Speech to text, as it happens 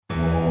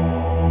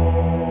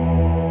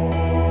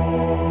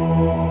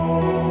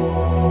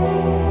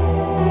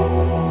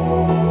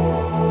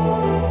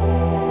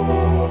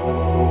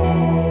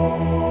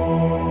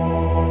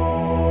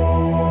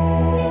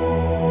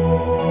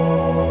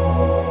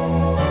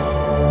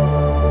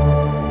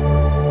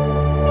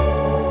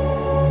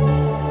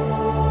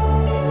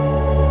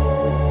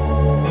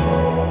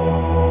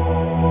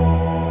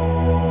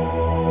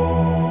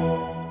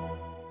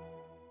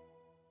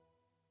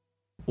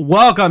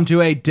Welcome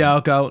to a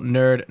Delco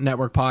Nerd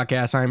Network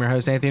podcast. I'm your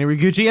host, Anthony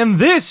Rigucci, and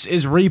this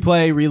is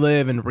Replay,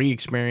 Relive, and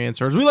Re-Experience,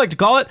 or as we like to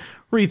call it,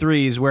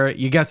 Re-Threes, where,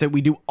 you guessed it,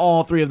 we do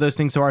all three of those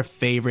things to our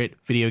favorite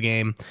video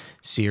game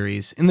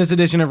series. In this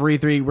edition of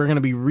Re-Three, we're going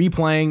to be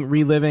replaying,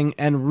 reliving,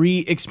 and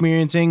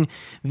re-experiencing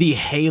the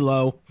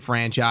Halo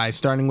franchise,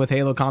 starting with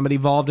Halo Combat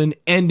Evolved and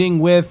ending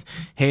with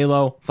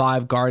Halo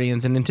 5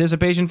 Guardians in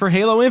anticipation for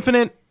Halo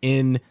Infinite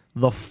in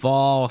the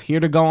fall. Here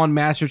to go on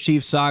Master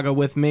Chief Saga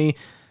with me,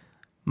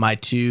 my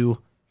two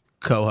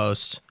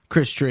co-hosts,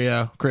 Chris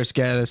Trio, Chris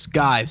Gaddis.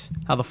 Guys,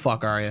 how the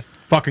fuck are you?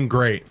 Fucking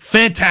great.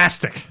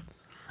 Fantastic.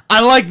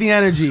 I like the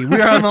energy.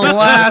 We are on the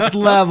last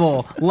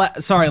level,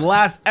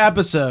 last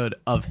episode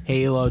of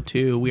Halo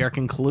 2. We are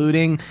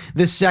concluding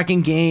the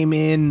second game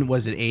in,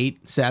 was it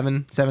 8,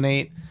 7,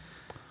 8?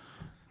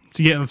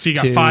 So yeah, let's see, you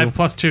got 2. 5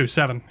 plus 2,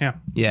 7. Yeah.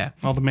 Yeah.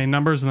 All the main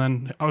numbers, and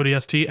then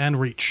ODST and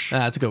Reach.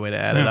 That's a good way to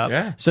add it up.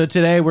 Yeah. So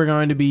today we're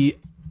going to be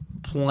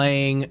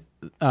playing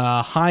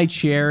High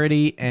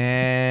Charity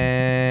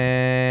and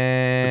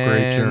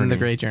The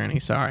Great Journey.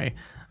 Sorry.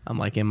 I'm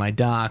like in my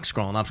dock,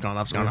 scrolling up.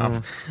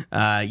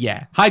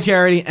 Yeah. High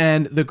Charity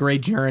and The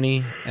Great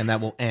Journey, and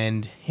that will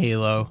end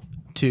Halo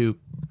 2.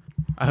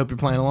 I hope you're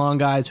playing along,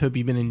 guys. Hope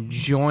you've been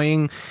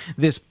enjoying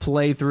this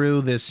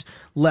playthrough, this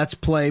Let's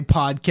Play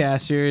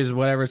podcast series,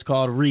 whatever it's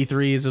called,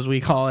 Re-Threes as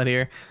we call it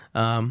here.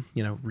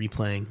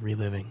 Replaying,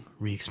 reliving,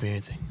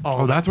 re-experiencing.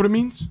 Oh, that's what it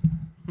means?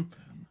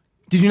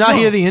 Did you not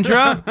hear the intro?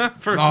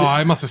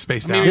 I must have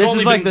spaced out. This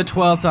is like the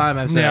 12th time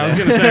I've said Yeah, I was it.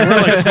 going to say,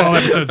 we're like 12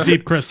 episodes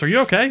deep, Chris. Are you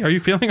okay? Are you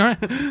feeling all right?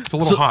 It's a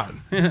little hot.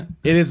 It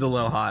is a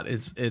little hot.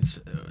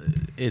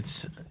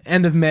 It's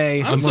end of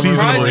May. I'm Unseasonably.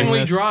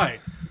 surprisingly dry,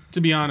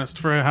 to be honest,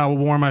 for how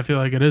warm I feel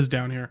like it is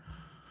down here.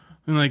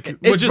 And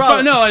which is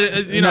probably-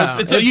 fine.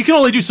 No, you can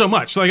only do so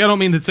much. Like, I don't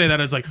mean to say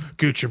that as like,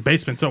 Gooch, your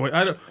basement's always.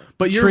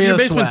 But your Trio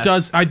basement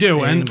sweats. does. I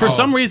do, and for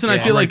some reason, I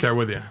yeah, feel I'm right like there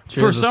with you.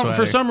 for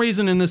sweating. some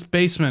reason in this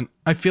basement,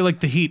 I feel like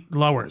the heat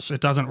lowers. It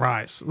doesn't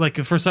rise. Like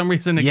for some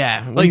reason, it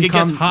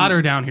gets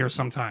hotter down here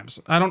sometimes.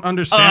 I don't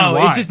understand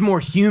why. It's just more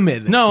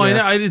humid. No,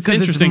 Yeah. I know. It's 'Cause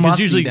interesting because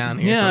musty usually down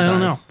here. I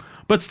don't know. sometimes.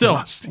 But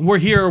still, we're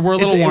here. We're a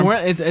little warm.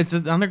 It's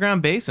an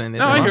underground basement.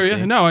 It's No, I hear musty.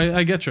 you. No,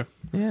 I get you.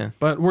 Yeah.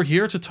 But we're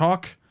here to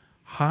talk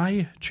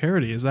High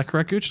Charity. Is that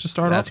correct, Gooch, to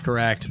start That's off?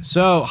 correct.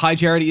 So, High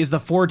Charity is the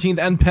 14th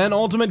and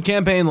penultimate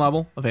campaign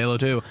level of Halo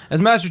 2. As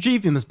Master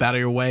Chief, you must battle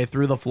your way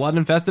through the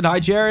flood-infested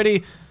High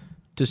Charity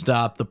to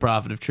stop the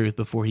Prophet of Truth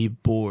before he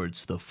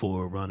boards the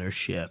Forerunner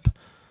ship.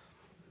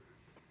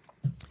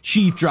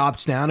 Chief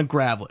drops down a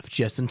gravlift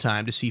just in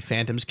time to see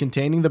phantoms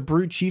containing the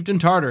brute chieftain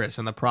Tartarus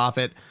and the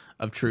Prophet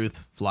of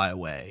Truth fly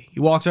away. He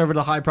walks over to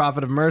the High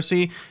Prophet of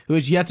Mercy, who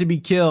is yet to be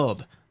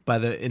killed by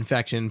the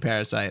infection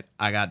parasite.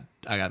 I got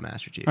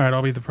Master Chief. All right,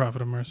 I'll be the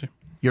Prophet of Mercy.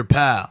 Your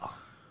pal,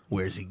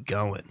 where's he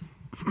going?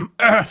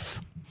 Earth,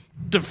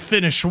 to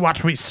finish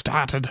what we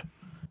started.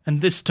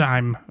 And this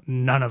time,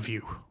 none of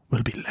you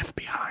will be left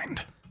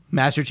behind.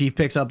 Master Chief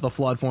picks up the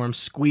flood form,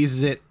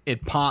 squeezes it,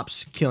 it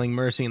pops, killing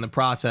Mercy in the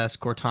process.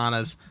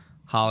 Cortana's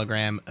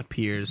hologram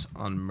appears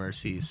on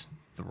Mercy's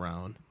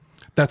throne.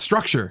 That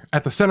structure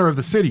at the center of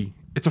the city,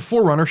 it's a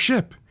Forerunner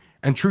ship,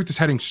 and Truth is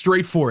heading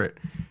straight for it.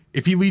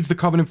 If he leads the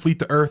Covenant fleet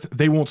to Earth,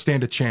 they won't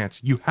stand a chance.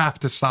 You have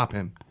to stop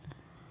him.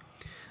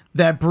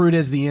 That brute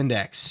is the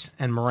Index,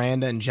 and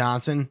Miranda and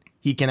Johnson,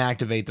 he can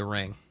activate the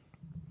ring.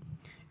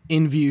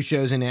 In view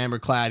shows an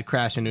Amberclad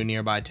crash into a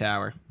nearby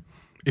tower.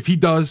 If he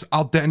does,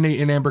 I'll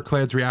detonate an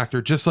Amberclad's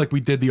reactor just like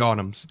we did the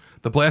Autumns.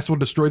 The blast will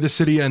destroy the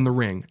city and the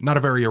ring. Not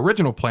a very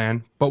original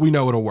plan, but we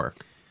know it'll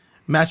work.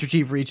 Master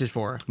Chief reaches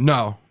for her.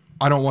 No,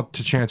 I don't want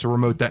to chance a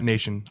remote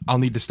detonation. I'll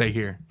need to stay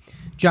here.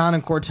 John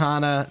and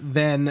Cortana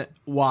then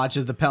watch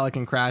as the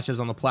Pelican crashes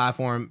on the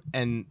platform,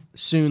 and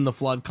soon the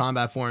flood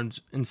combat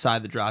forms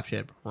inside the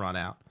dropship run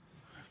out.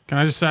 Can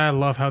I just say, I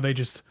love how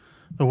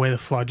the way the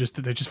flood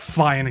they just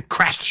fly in and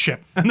crash the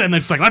ship, and then they're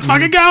just like, let's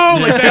fucking go!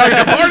 Like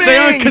they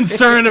aren't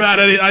concerned about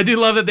it. I do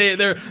love that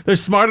they're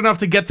smart enough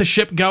to get the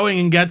ship going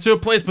and get to a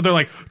place, but they're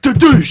like,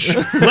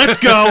 "Dadoosh, let's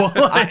go!"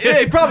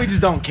 They probably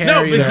just don't care.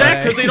 No, either exactly,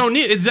 way. because they don't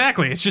need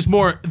exactly. It's just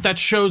more that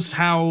shows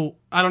how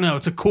I don't know.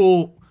 It's a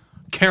cool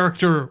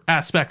character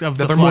aspect of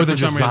the they're flood more than for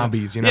some just reason.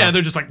 zombies, you know? Yeah,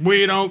 they're just like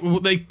we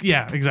don't.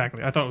 Yeah,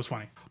 exactly. I thought it was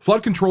funny.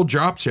 Flood-controlled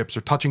dropships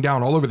are touching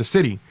down all over the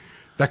city.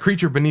 That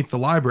creature beneath the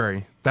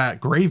library, that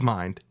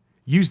Gravemind,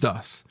 used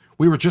us.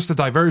 We were just a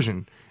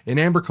diversion. An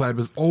Amberclad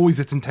was always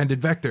its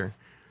intended vector.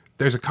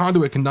 There's a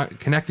conduit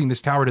connecting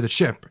this tower to the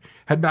ship.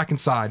 Head back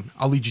inside.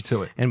 I'll lead you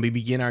to it. And we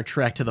begin our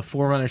trek to the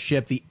Forerunner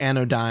ship, the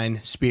Anodyne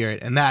Spirit.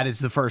 And that is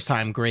the first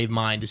time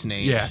Gravemind is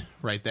named. Yeah.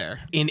 Right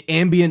there. In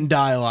ambient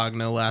dialogue,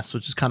 no less,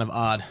 which is kind of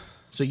odd.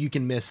 So you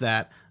can miss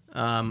that.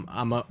 I'm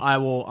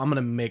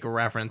gonna make a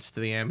reference to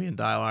the ambient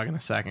dialogue in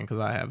a second because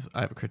I have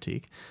a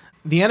critique.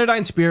 The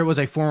Anodyne Spirit was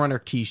a Forerunner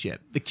key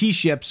ship. The key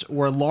ships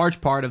were a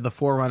large part of the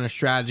Forerunner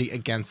strategy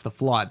against the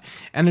Flood,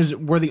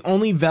 and were the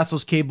only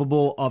vessels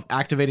capable of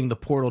activating the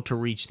portal to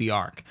reach the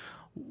Ark.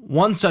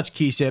 One such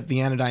key ship,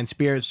 the Anodyne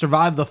Spirit,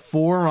 survived the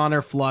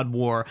Forerunner Flood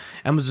War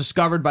and was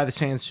discovered by the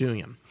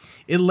Sansunium.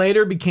 It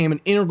later became an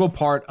integral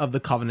part of the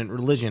Covenant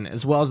religion,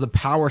 as well as the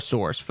power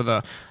source for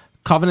the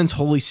Covenant's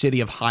holy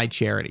city of High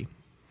Charity.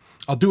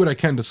 I'll do what I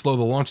can to slow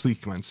the launch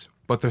sequence,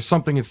 but there's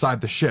something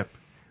inside the ship,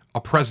 a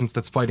presence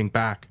that's fighting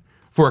back.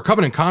 For a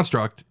Covenant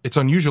construct, it's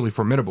unusually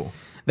formidable.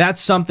 That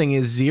something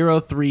is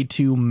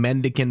 032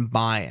 Mendicant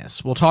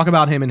Bias. We'll talk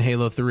about him in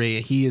Halo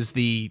 3. He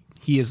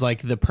is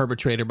like the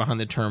perpetrator behind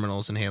the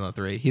terminals in Halo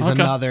 3. He's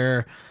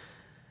another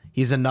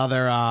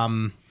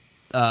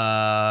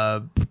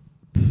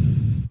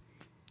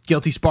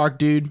Guilty Spark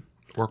dude.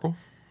 Oracle?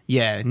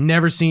 Yeah,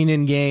 never seen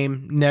in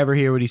game, never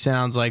hear what he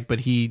sounds like,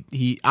 but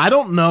he I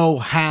don't know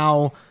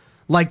how,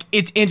 like,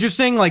 it's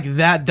interesting, like,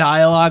 that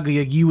dialogue,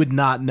 like, you would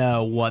not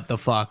know what the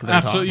fuck they're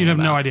Absolutely, talking you'd have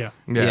about. no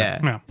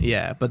idea.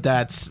 Yeah, but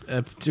that's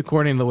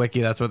according to the wiki,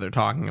 that's what they're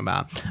talking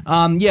about.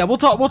 Yeah, we'll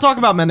talk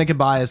about Mendicant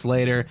Bias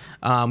later.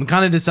 We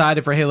kind of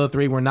decided for Halo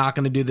 3 we're not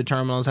going to do the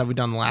terminals. Have we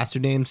done the last two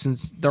games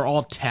since they're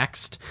all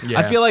text? Yeah.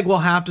 I feel like we'll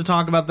have to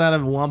talk about that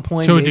at one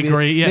point To maybe, a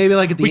degree, yeah. Maybe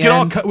like at the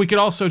end. We could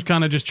also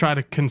kind of just try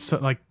to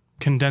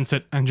condense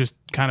it and just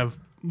kind of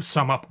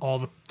sum up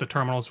all the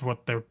terminals of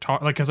what they're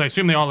talking, like, because I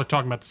assume they all are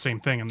talking about the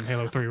same thing in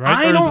Halo 3, right?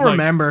 I Or is don't it, like-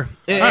 remember.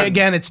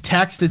 Again, it's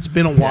text. It's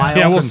been a while.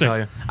 Yeah, we'll Couldn't see. tell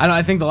you.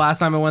 I think the last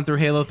time I went through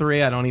Halo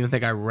 3, I don't even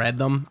think I read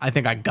them. I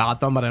think I got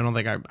them, but I don't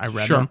think I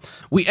read Sure. them.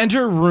 We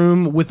enter a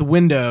room with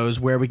windows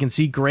where we can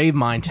see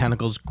Gravemind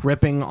tentacles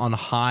gripping on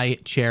High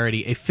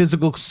Charity, a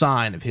physical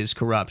sign of his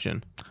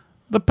corruption.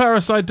 The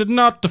parasite did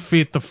not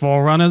defeat the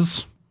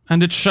Forerunners,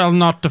 and it shall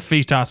not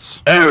defeat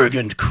us.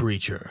 Arrogant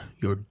creature,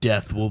 your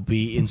death will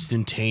be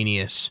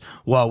instantaneous,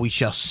 while we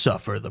shall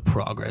suffer the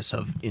progress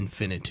of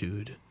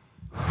infinitude.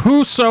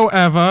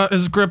 Whosoever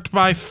is gripped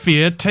by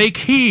fear, take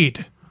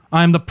heed.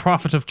 I am the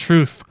prophet of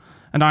truth,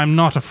 and I am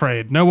not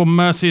afraid. No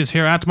mercy is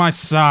here at my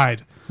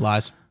side.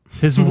 Lies.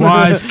 His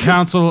wise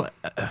counsel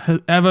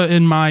ever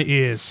in my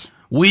ears.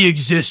 We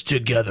exist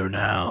together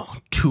now,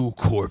 two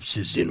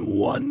corpses in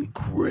one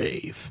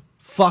grave.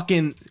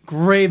 Fucking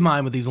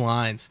Gravemind with these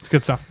lines. It's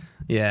good stuff.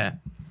 Yeah.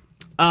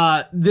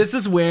 This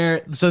is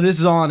where, so this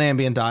is all in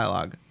ambient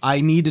dialogue. I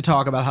need to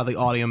talk about how the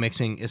audio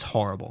mixing is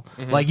horrible.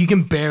 Like, you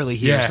can barely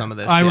hear Yeah. some of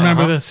this. I shit.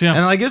 remember this, yeah.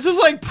 And like, this is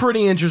like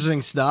pretty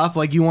interesting stuff.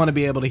 Like, you want to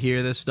be able to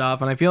hear this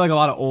stuff. And I feel like a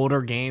lot of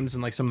older games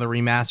and like some of the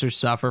remasters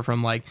suffer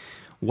from like,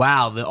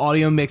 wow, the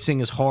audio mixing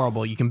is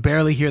horrible. You can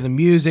barely hear the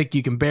music.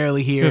 You can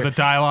barely hear the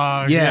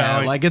dialogue. Yeah,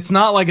 like it's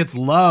not like it's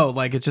low.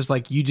 Like, it's just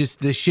like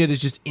this shit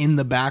is just in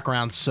the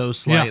background so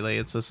slightly.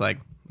 It's just like,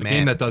 A man.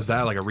 game that does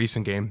that, like a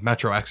recent game,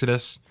 Metro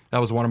Exodus. That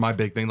was one of my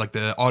big things, like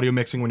the audio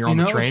mixing when you're on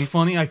the train. It's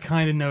funny. I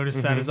kind of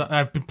noticed that as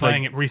I've been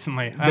playing it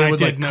recently. And They I would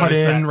did like cut notice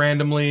in that.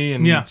 randomly,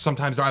 and Yeah.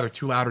 sometimes they're either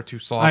too loud or too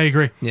soft. I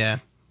agree. Yeah.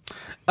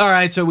 All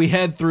right, so we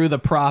head through the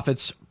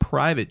Prophet's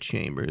private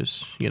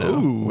chambers,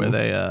 Ooh. where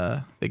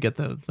they get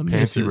the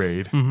misses.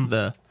 raid.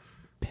 The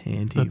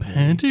panty raid.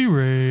 Panty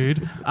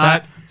raid.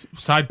 That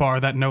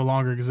sidebar that no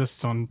longer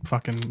exists on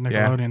fucking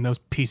Nickelodeon. Those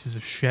pieces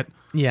of shit.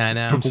 Yeah, I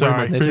know. I'm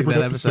sorry. They took Favorite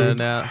that episode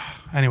episode. out.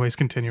 Anyways,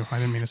 continue. I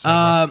didn't mean to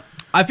sidebar.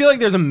 I feel like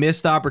there's a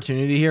missed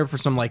opportunity here for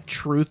some like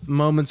truth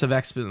moments of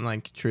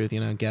like truth,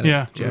 get it?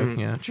 Yeah. Joke,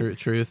 yeah,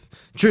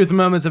 truth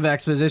moments of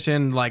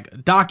exposition,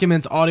 like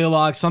documents, audio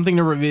logs, something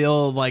to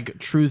reveal like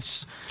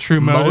truths,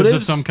 True motives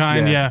of some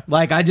kind. Yeah. Yeah.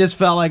 Like, I just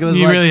felt like it was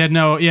You like, really had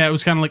no. Yeah, it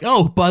was kind of like,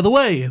 oh, by the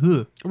way.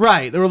 Ugh.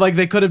 right. They were like,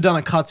 they could have done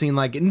a cutscene.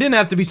 Like, it didn't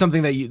have to be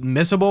something that you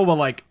missable, but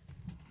like,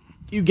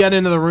 you get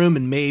into the room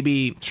and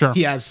maybe Sure.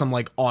 he has some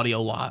like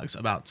audio logs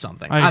about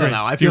something. I I don't agree.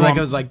 know. I Do you feel like want-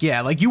 it was like,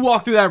 yeah, like you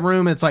walk through that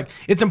room, it's like,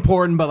 it's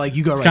important, but like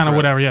you go right Kind of through it.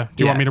 whatever. Yeah.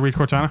 Do you want Yeah. me to read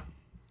Cortana?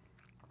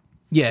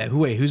 Yeah,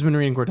 who's been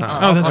reading Cortana?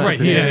 Oh, that's I'll right.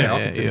 continue. Yeah.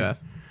 I'll continue.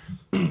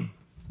 yeah.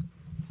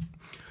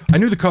 I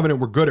knew the Covenant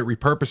were good at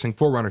repurposing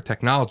Forerunner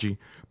technology,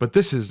 but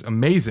this is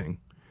amazing.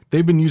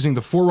 They've been using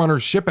the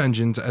Forerunner's ship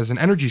engines as an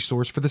energy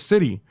source for the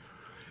city.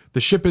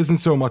 The ship isn't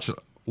so much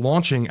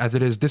launching as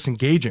it is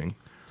disengaging,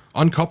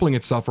 uncoupling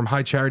itself from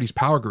High Charity's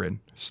power grid,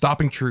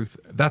 stopping truth.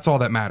 That's all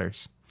that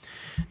matters.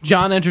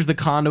 John enters the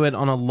conduit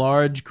on a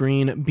large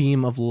green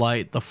beam of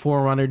light. The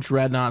Forerunner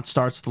Dreadnought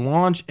starts to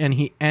launch, and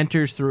he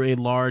enters through a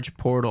large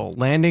portal,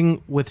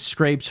 landing with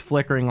scrapes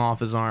flickering off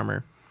his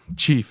armor.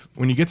 Chief,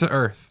 when you get to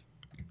Earth,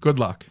 good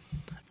luck.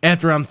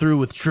 After I'm through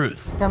with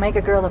truth. Don't make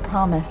a girl a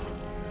promise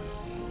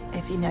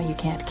if you know you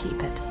can't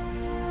keep it.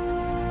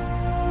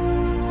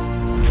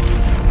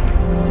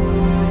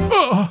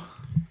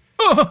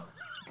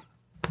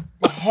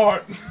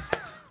 Heart.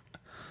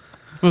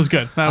 It was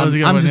good. That was a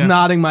good I'm one. just yeah.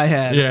 nodding my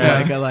head.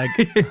 Yeah. Like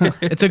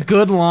it's a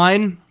good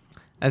line,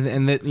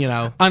 and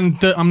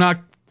that I'm not.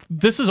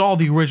 This is all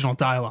the original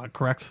dialogue,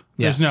 correct?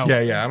 Yes. There's no.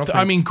 Yeah, I don't I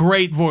think- mean,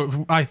 great voice.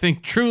 I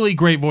think truly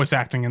great voice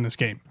acting in this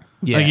game.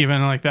 Yeah. Like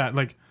even like that.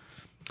 Like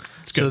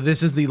it's good. So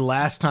this is the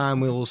last time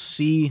we will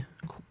see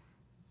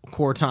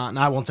Cortana.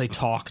 I won't say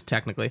talk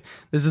technically.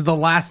 This is the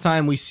last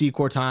time we see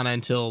Cortana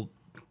until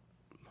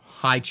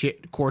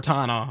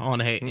Cortana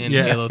on in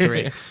Yeah. Halo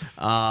 3.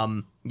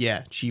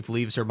 Yeah, Chief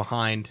leaves her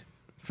behind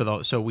for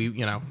the so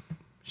we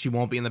she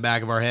won't be in the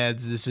back of our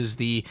heads. This is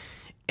the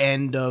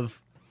end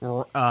of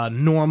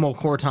normal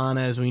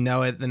Cortana as we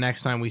know it. The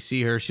next time we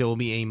see her, she'll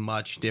be a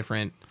much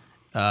different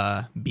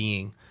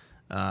being.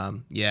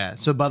 Yeah.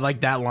 So, but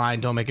like that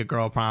line, "Don't make a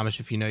girl promise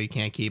if you know you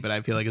can't keep it,"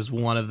 I feel like is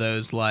one of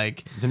those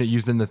like. Isn't it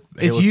used in the?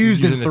 It's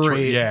used in the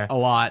 3 a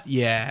lot,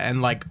 yeah.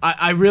 And like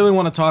I really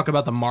want to talk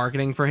about the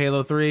marketing for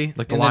Halo 3,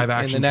 like the live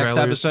action in the next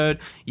trailers. episode.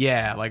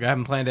 Yeah, like I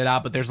haven't planned it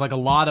out, but there's like a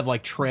lot of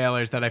like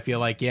trailers that I feel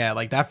like, yeah,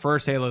 like that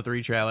first Halo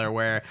 3 trailer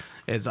where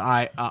it's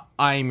I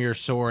am your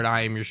sword,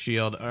 I am your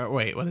shield. Or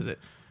wait, what is it?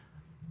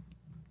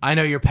 I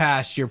know your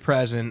past, your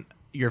present,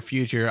 your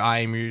future. I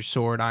am your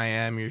sword, I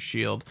am your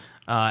shield.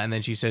 And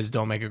then she says,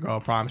 "Don't make a girl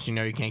a promise you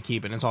know you can't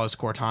keep it." And it's all this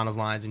Cortana's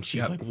lines, and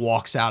she like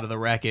walks out of the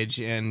wreckage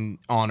and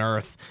on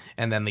Earth,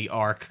 and then the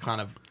Ark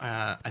kind of,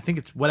 I think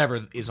it's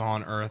whatever is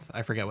on Earth,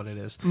 I forget what it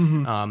is,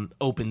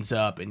 opens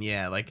up, and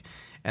yeah, like,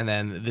 and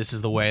then this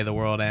is the way the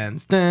world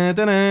ends. Dun,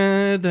 dun,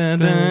 dun, dun,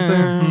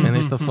 dun.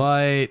 Finish the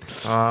fight.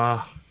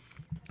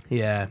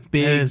 Yeah,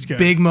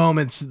 big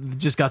moments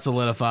just got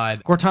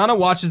solidified. Cortana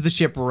watches the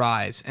ship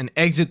rise and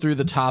exit through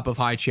the top of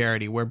High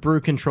Charity, where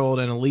Brute-controlled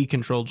and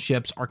Elite-controlled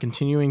ships are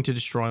continuing to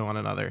destroy one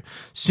another.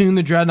 Soon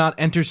the Dreadnought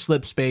enters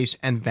slip space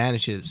and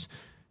vanishes.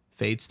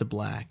 Fades to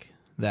black.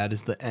 That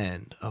is the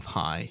end of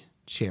High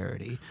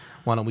Charity.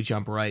 Why don't we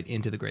jump right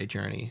into the Great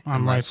Journey?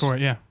 I'm right for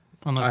it, yeah.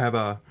 I have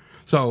a...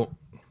 So...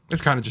 It's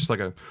kind of just like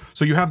a.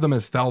 So you have them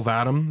as Thel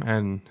Vadam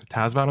and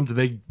Taz Vadam.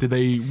 Did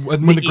they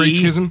when the Great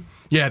Schism?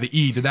 Yeah, the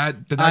E. Did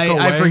that go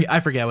away? I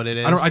forget what it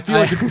is. I feel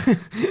like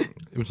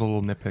it was a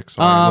little nitpick.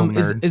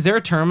 Sorry, is there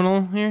a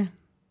terminal here?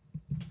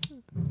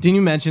 Didn't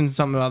you mention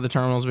something about the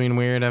terminals being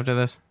weird after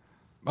this?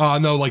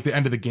 No, like the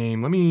end of the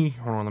game. Let me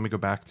go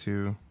back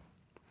to.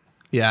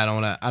 Yeah, I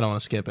don't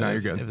want to skip it. No, you're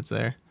good. If it's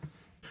there.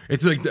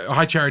 It's like the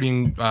High Charity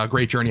and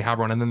Great Journey have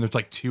one, and then there's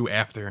like 2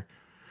 after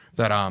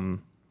that.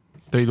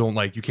 They don't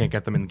like you can't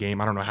get them in the game.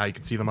 I don't know how you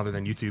can see them other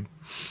than YouTube.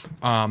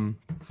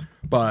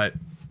 But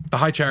the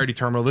High Charity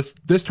terminal,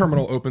 this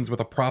terminal opens with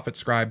a prophet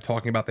scribe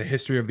talking about the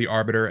history of the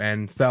Arbiter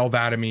and Thel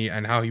Vadami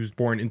and how he was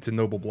born into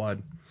noble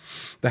blood.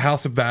 The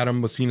House of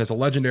Vadam was seen as a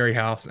legendary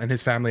house, and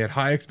his family had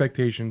high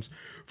expectations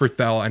for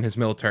Thel and his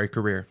military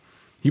career.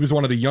 He was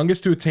one of the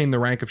youngest to attain the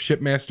rank of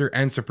Shipmaster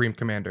and Supreme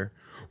Commander.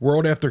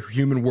 World after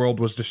human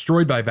world was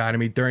destroyed by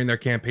Vadami during their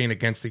campaign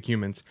against the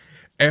humans.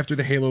 After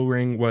the Halo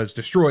ring was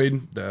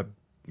destroyed,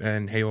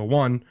 in Halo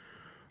 1,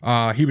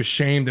 he was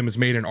shamed and was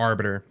made an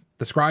Arbiter.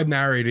 The scribe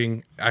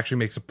narrating actually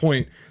makes a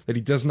point that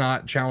he does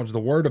not challenge the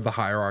word of the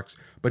hierarchs,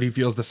 but he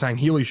feels the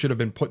Sangheili should have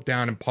been put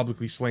down and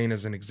publicly slain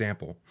as an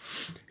example.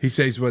 He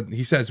says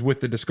with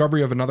the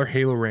discovery of another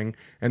Halo ring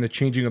and the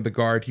changing of the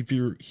guard,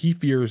 he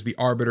fears the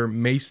Arbiter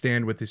may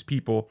stand with his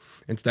people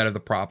instead of the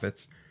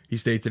prophets. He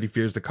states that he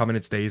fears the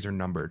Covenant's days are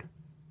numbered.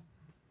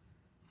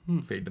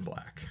 Fade to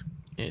black.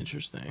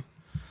 Interesting.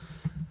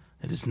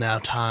 It is now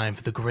time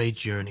for the Great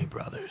Journey,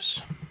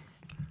 brothers.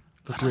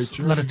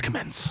 Let it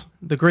commence.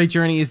 The Great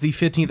Journey is the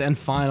 15th and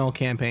final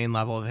campaign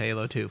level of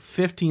Halo 2.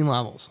 15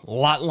 levels. A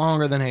lot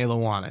longer than Halo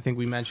 1. I think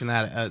we mentioned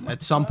that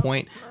at some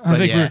point. I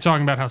think we were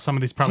talking about how some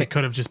of these probably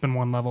could have just been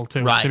one level,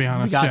 too, right. To be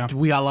honest.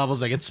 We got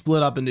levels that get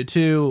split up into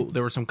 2.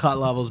 There were some cut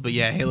levels, but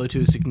yeah, Halo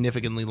 2 is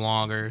significantly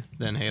longer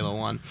than Halo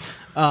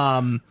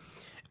 1.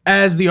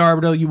 As the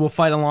Arbiter, you will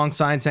fight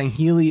alongside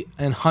Sangheili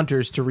and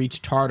Hunters to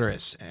reach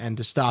Tartarus and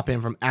to stop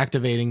him from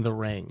activating the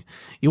ring.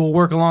 You will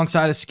work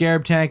alongside a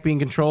Scarab tank being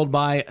controlled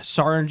by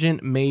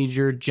Sergeant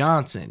Major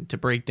Johnson to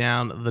break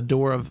down the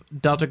door of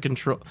Delta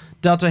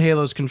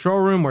Halo's control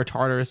room where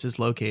Tartarus is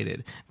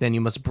located. Then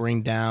you must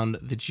bring down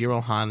the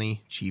Jiralhanae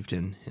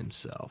chieftain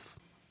himself.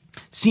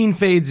 Scene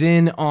fades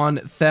in on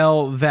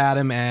Thel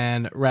Vadam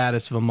and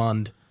Radis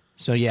Vamund.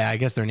 So yeah, I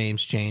guess their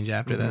names change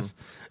after this.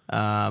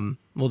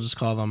 We'll just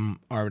call them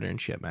Arbiter and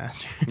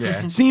Shipmaster.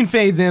 Yeah. Scene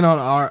fades in on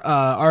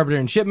Arbiter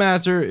and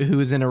Shipmaster, who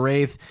is in a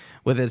Wraith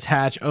with its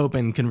hatch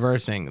open,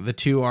 conversing. The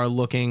two are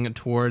looking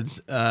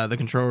towards the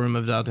control room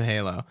of Delta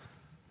Halo.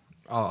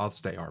 I'll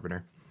stay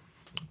Arbiter.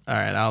 All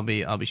right, I'll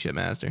be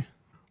Shipmaster.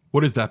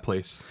 What is that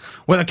place?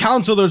 Where the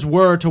counselors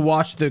were to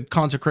watch the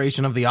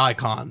consecration of the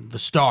Icon, the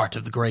start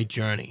of the Great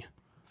Journey.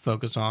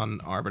 Focus on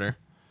Arbiter.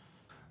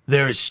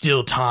 There is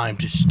still time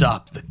to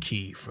stop the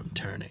key from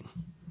turning.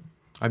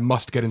 I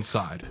must get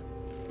inside.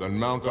 Then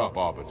mount up,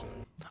 Arbiter.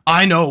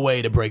 I know a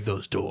way to break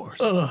those doors.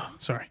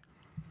 Sorry.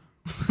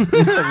 Was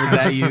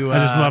that you? I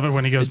just love it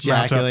when he goes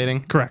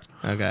ejaculating. Correct.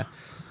 Okay.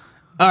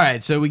 All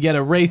right, so we get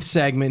a Wraith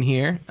segment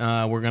here.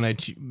 We're going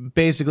to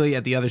basically,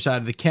 at the other side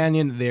of the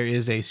canyon, there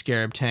is a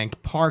Scarab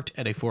tank parked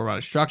at a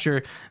Forerunner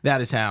structure. That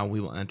is how we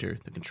will enter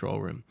the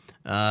control room.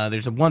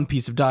 There's one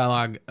piece of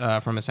dialogue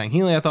from a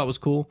Sangheili I thought was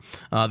cool.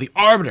 The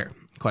Arbiter, ?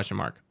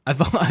 I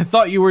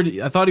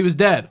thought he was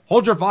dead.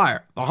 Hold your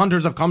fire. The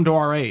Hunters have come to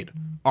our aid.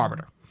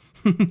 Arbiter.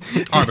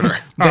 Arbiter.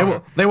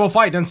 They will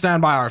fight and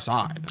stand by our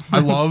side. I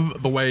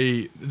love the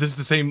way this is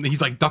the same.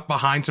 He's like ducked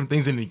behind some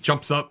things and he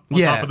jumps up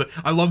on top of it.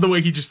 I love the way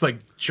he just like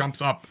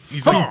jumps up.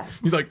 He's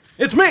like,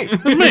 It's me.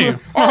 It's me.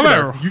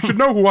 Arbiter, you should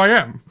know who I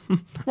am.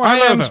 I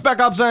am Spec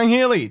Ops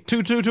Sangheili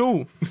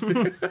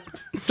 222.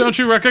 Don't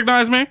you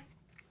recognize me?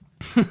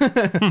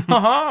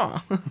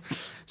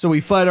 So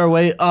we fight our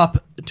way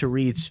up to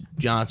reach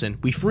Johnson.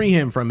 We free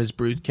him from his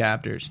brute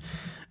captors.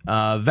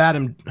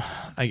 Vadim,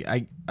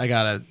 I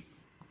gotta,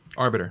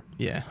 Arbiter.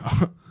 yeah.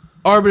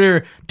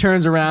 Arbiter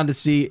turns around to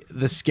see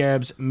the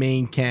Scarab's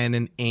main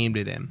cannon aimed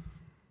at him.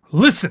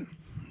 Listen,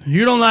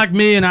 you don't like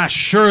me, and I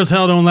sure as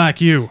hell don't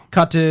like you.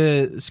 Cut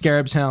to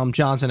Scarab's helm,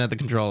 Johnson at the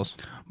controls.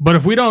 But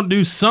if we don't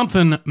do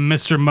something,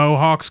 Mr.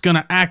 Mohawk's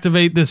gonna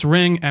activate this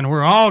ring, and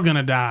we're all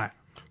gonna die.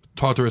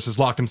 Tartarus has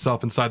locked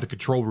himself inside the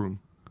control room.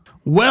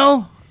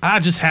 Well, I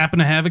just happen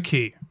to have a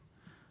key.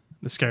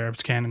 The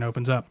Scarab's cannon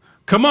opens up.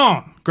 Come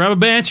on, grab a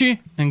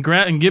Banshee and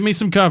give me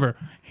some cover.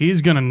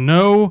 He's gonna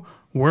know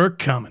we're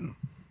coming.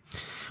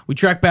 We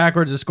trek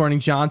backwards, escorting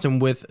Johnson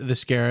with the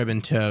Scarab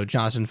in tow.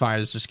 Johnson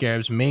fires the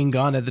Scarab's main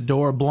gun at the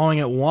door, blowing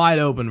it wide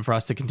open for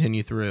us to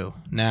continue through.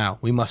 Now,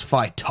 we must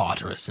fight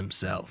Tartarus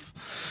himself.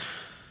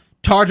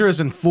 Tartarus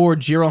and 4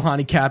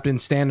 Jirohani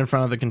captains stand in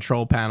front of the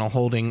control panel,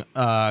 holding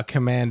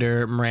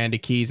Commander Miranda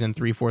Keys and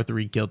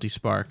 343 Guilty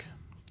Spark.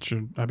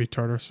 Should I be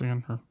Tartarus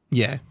again? Or?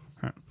 Yeah,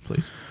 Right.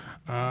 please.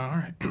 All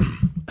right.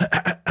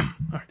 All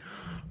right.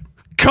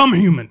 Come,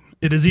 human.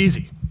 It is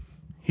easy.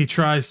 He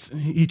tries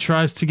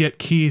to get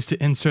Keys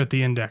to insert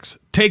the index.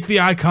 Take the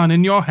icon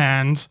in your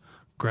hands,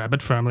 grab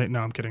it firmly.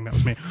 No, I'm kidding. That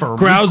was me.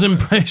 Grouse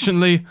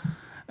impatiently,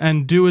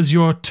 and do as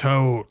you're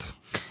told.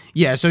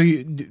 Yeah, so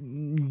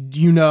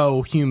you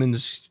know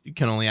humans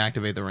can only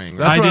activate the ring,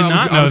 right? I did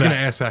not know I was that. going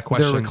to ask that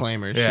question. They're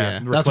reclaimers. Yeah, Yeah,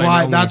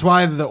 reclaim that's only.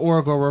 why the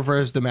Oracle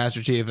refers to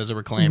Master Chief as a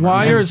reclaimer.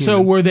 Why And are so?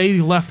 humans. Were they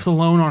left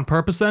alone on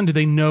purpose? Then did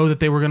they know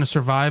that they were going to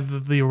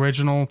survive the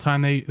original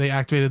time they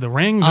activated the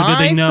rings, or did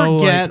they know? I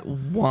forget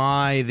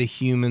why the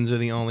humans are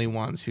the only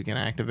ones who can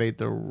activate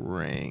the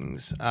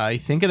rings. I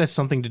think it has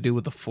something to do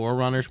with the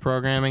Forerunners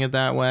programming it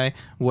that way.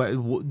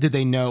 What did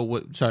they know?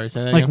 What? Sorry,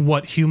 say that Like again?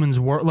 what humans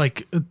were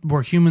like?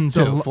 Were humans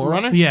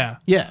Forerunners? Yeah,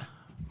 Yeah.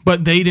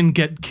 but they didn't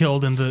get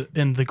killed in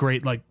the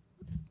great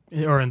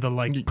or in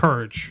the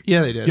purge.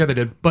 Yeah, they did. Yeah, they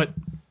did. But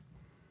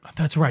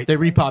that's right. They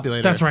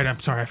repopulated. That's it. right. I'm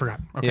sorry, I forgot.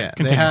 Okay, Yeah,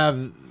 continue. they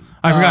have.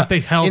 I forgot they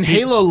held in the-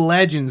 Halo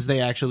Legends. They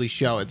actually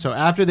show it. So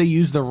after they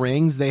use the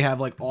rings, they have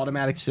like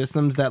automatic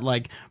systems that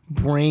like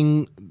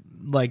bring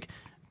like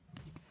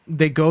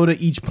they go to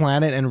each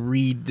planet and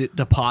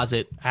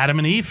redeposit Adam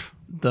and Eve.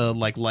 the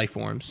like life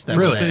forms. That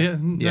Really? were So, there.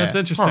 yeah, that's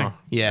interesting. Huh.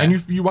 Yeah.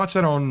 And you watch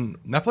that on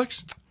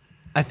Netflix?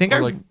 I think Or I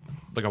like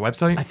a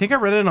website? I think I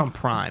read it on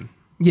Prime.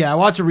 Yeah, I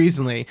watched it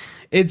recently.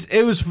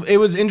 It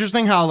was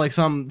interesting how like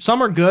some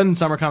are good and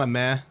some are kind of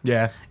meh.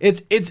 Yeah.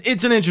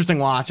 It's an interesting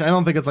watch. I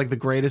don't think it's like the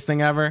greatest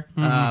thing ever.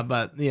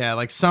 But yeah,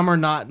 like some are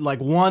not,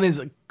 like one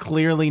is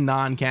clearly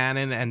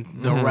non-canon and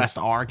the rest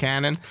are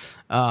canon.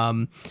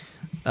 But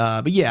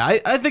yeah,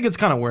 I think it's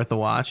kind of worth the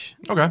watch.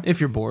 Okay.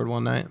 If you're bored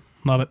one night.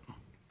 Love it.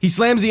 He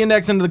slams the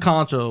index into the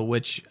console,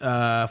 which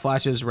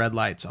flashes red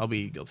lights. I'll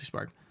be Guilty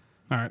Spark.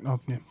 All right.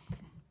 Yeah.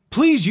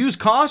 Please use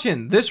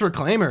caution. This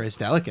reclaimer is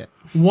delicate.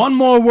 One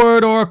more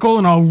word, Oracle,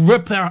 and I'll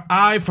rip their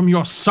eye from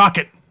your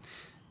socket.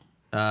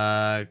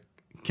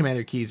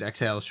 Commander Keys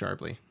exhales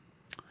sharply.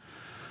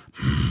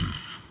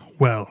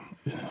 Well,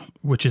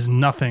 which is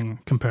nothing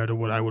compared to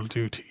what I will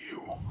do to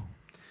you.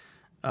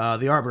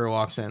 The Arbiter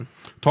walks in.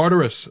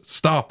 Tartarus,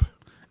 stop.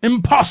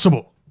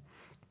 Impossible.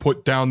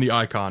 Put down the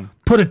icon.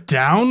 Put it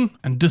down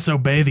and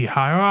disobey the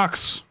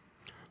hierarchs.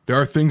 There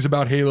are things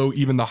about Halo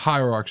even the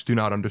hierarchs do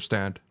not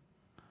understand.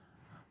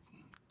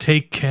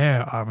 Take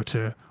care,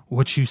 Arbiter.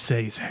 What you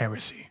say is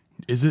heresy.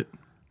 Is it?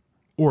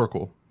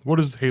 Oracle, what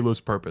is Halo's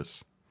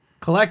purpose?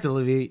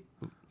 Collectively,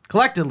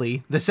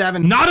 the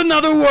 7 Not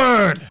another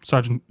word!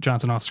 Sergeant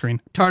Johnson off screen.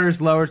 Tartarus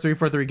lowers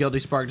 343 Guilty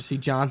Spark to see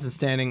Johnson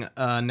standing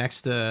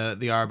next to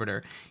the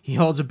Arbiter. He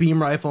holds a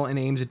beam rifle and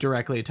aims it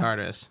directly at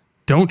Tartarus.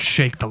 Don't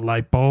shake the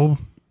light bulb.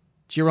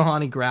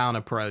 Jirohani growl and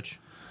approach.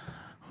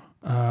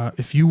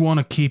 If you want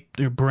to keep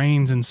your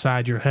brains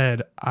inside your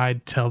head,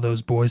 I'd tell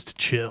those boys to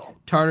chill.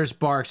 Tartarus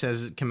barks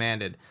as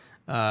commanded.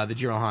 The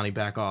Jirohani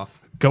back off.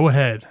 Go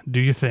ahead,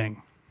 do your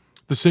thing.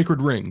 The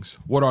sacred rings,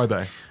 what are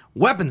they?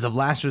 Weapons of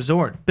last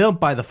resort, built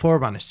by the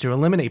Forerunners to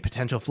eliminate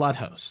potential flood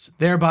hosts,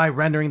 thereby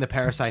rendering the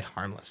parasite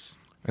harmless.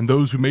 And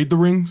those who made the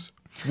rings?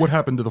 What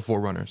happened to the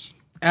Forerunners?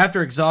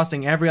 After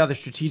exhausting every other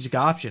strategic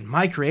option,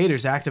 my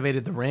creators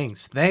activated the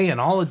rings. They and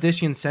all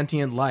Odyssean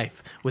sentient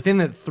life within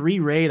the 3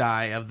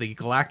 radii of the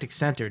galactic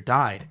center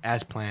died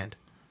as planned.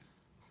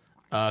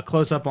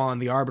 Close up on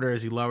the Arbiter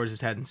as he lowers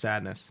his head in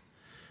sadness.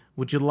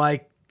 Would you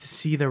like to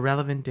see the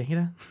relevant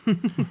data?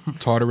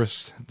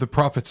 Tartarus, the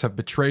prophets have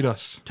betrayed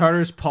us.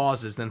 Tartarus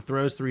pauses, then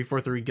throws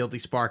 343 Guilty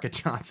Spark at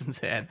Johnson's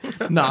head,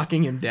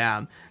 knocking him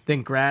down.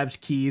 Then grabs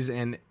Keys'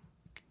 hand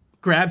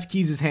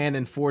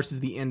and forces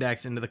the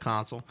index into the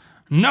console.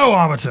 No,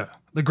 Arbiter!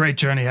 The great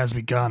journey has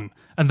begun,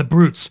 and the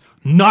brutes,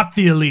 not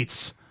the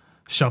elites,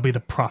 shall be the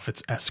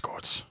prophet's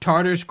escorts.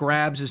 Tartarus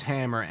grabs his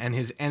hammer and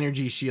his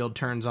energy shield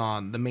turns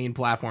on. The main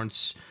platform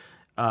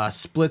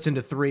splits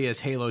into 3 as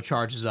Halo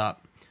charges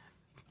up.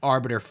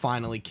 Arbiter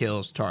finally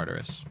kills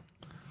Tartarus.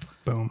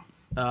 Boom.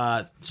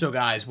 So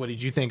guys, what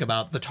did you think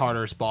about the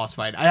Tartarus boss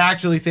fight? I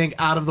actually think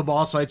out of the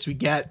boss fights we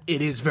get,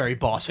 it is very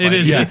boss fight. It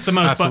is. Yes, It's the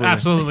most. absolutely.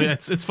 Absolutely.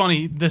 It's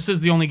funny. This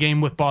is the only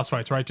game with boss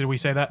fights, right? Did we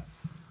say that?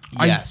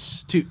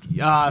 Yes.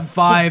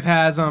 5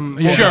 has them. Yeah,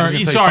 I was Sure. gonna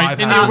say Sorry. 5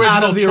 In the has-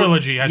 original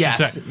trilogy, I should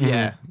yes, say.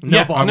 Yeah.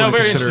 Yeah, boss I no, wouldn't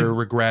very consider interesting.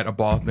 Regret a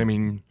boss. I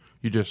mean,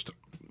 you just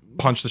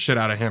punch the shit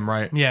out of him,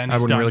 right? Yeah, and I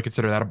he's wouldn't done. really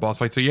consider that a boss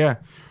fight. So yeah,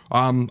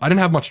 I didn't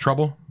have much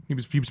trouble. He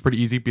was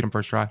pretty easy. Beat him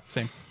first try.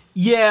 Same.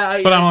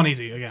 Yeah. But I'm on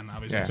easy again,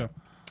 obviously. Yeah. So.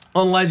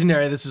 On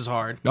Legendary, this is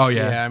hard. Oh,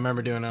 yeah. Yeah, I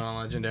remember doing it on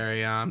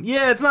Legendary.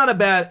 Yeah, it's not a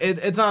bad.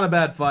 It's not a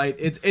bad fight.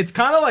 It's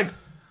kind of like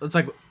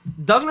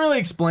doesn't really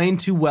explain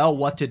too well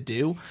what to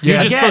do. You're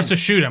just Again, supposed to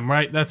shoot him,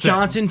 right? That's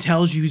Johnson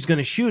tells you he's going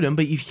to shoot him,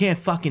 but you can't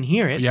fucking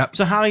hear it. Yep.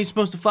 So how are you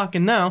supposed to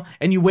fucking know?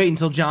 And you wait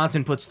until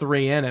Johnson puts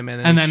 3 in him, and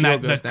then And his then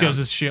shield that down. goes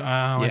as shield. Oh,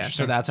 Yeah,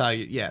 interesting. so that's how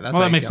you. Yeah, that's Well, how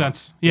that you makes go.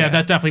 sense. Yeah,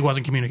 that definitely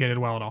wasn't communicated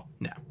well at all.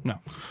 No. No.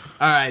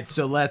 All right,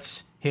 so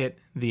let's hit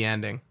the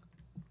ending.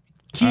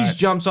 Keys right.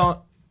 jumps on.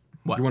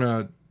 You want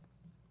to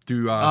do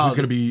who's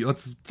gonna be?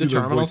 Let's do the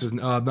terminals? voices.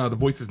 No, the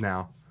voices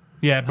now.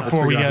 Yeah, Let's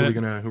before we figure out get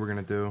who it, we're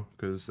gonna do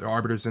because the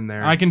arbiter's in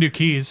there. I can do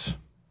keys.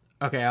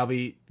 Okay, I'll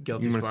be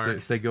guilty. You want Spark.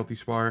 to stay guilty,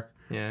 Spark?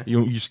 Yeah.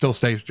 You still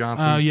stay as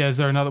Johnson. Yeah, is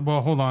there another?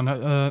 Well, hold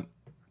on.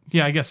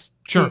 Yeah, I guess.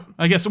 Sure.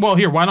 I guess. Well,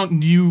 here, why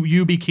don't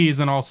you be keys,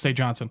 then I'll stay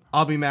Johnson,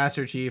 I'll be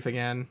Master Chief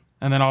again.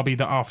 and then I'll be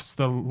the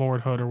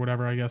Lord Hood or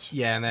whatever. I guess.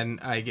 Yeah, and then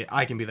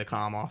I can be the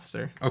comm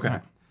officer. Okay.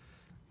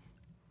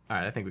 All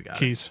right, I think we got it.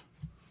 Keys.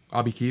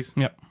 I'll be Keys.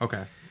 Yep.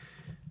 Okay.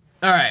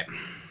 All right.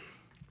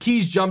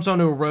 Keys jumps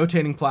onto a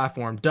rotating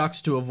platform,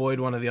 ducks to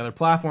avoid one of the other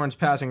platforms,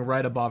 passing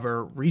right above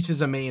her,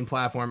 reaches a main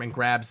platform, and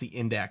grabs the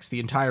index. The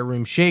entire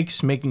room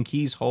shakes, making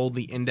Keys hold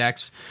the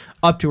index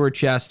up to her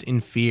chest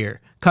in fear.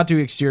 Cut to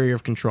exterior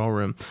of control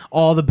room.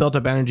 All the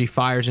built-up energy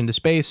fires into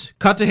space.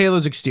 Cut to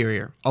Halo's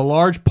exterior. A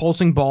large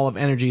pulsing ball of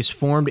energy is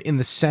formed in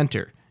the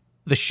center.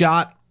 The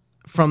shot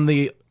from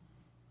the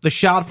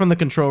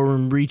control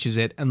room reaches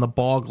it, and the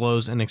ball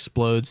glows and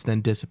explodes,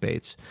 then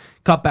dissipates.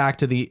 Cut back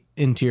to the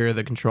interior of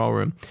the control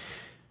room,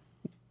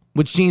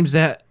 which seems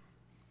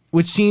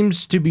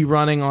to be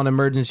running on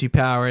emergency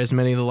power, as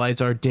many of the lights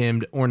are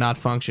dimmed or not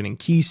functioning.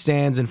 Key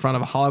stands in front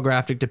of a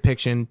holographic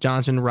depiction.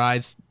 Johnson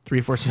rides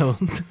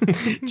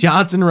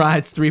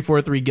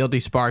 343 Guilty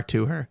Spark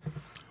to her.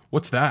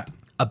 What's that?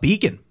 A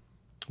beacon.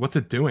 What's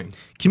it doing?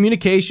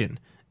 Communication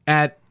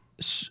at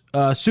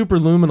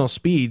superluminal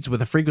speeds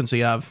with a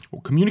frequency of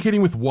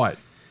Communicating with what?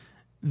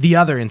 the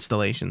other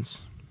installations.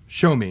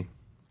 Show me.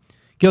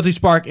 Guilty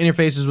Spark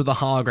interfaces with a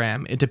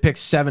hologram. It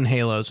depicts 7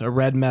 halos. A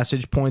red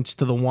message points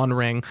to the one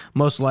ring,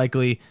 most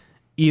likely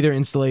either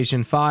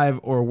installation 5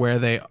 or where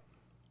they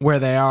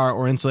are,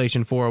 or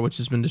installation 4, which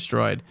has been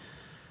destroyed.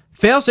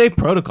 Failsafe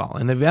protocol.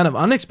 In the event of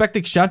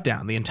unexpected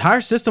shutdown, the entire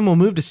system will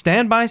move to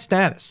standby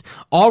status.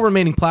 All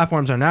remaining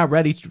platforms are now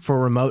ready for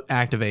remote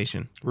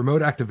activation.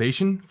 Remote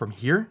activation from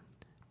here?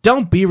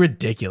 Don't be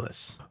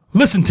ridiculous.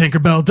 Listen,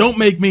 Tinkerbell, don't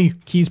make me.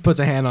 Keys puts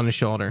a hand on his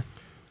shoulder.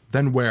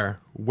 Then where?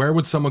 Where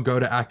would someone go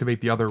to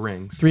activate the other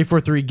rings?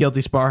 343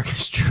 Guilty Spark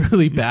is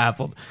truly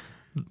baffled.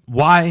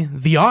 Why?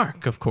 The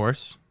Ark, of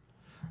course.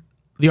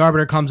 The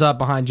Arbiter comes up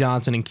behind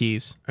Johnson and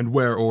Keys. And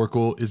where,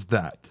 Oracle, is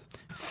that?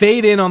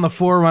 Fade in on the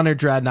Forerunner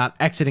Dreadnought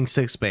exiting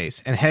sixth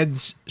space and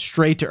heads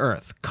straight to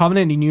Earth.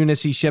 Covenant and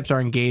Unity ships are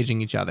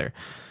engaging each other.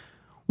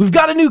 We've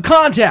got a new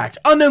contact!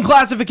 Unknown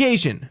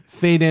classification!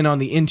 Fade in on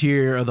the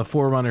interior of the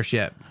Forerunner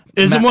ship.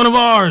 Isn't one of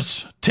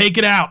ours. Take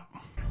it out.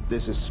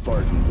 This is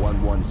Spartan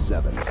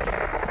 117.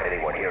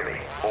 Anyone hear me?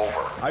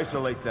 Over.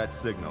 Isolate that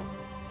signal.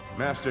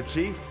 Master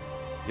Chief,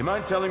 you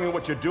mind telling me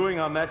what you're doing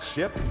on that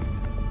ship?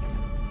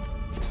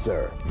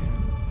 Sir,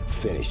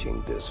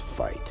 finishing this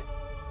fight.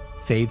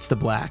 Fades to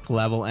black.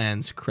 Level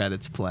ends.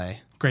 Credits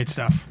play. Great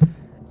stuff.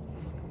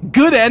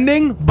 Good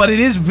ending, but it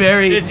is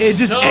very... it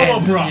just so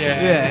ends. abrupt.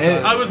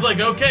 Yeah, I was like,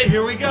 okay,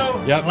 here we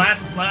go. Yep.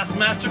 Last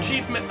Master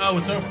Chief. Oh,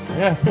 it's over.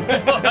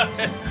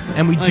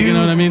 and we do you know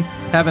what I mean?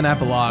 have an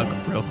epilogue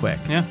real quick.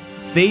 Yeah.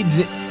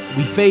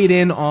 We fade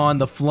in on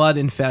the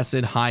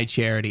flood-infested High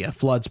Charity. A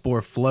flood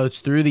spore floats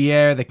through the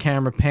air. The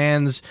camera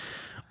pans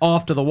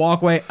off to the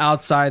walkway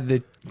outside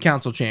the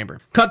council chamber.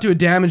 Cut to a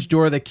damaged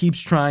door that keeps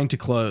trying to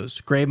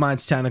close.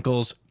 Gravemind's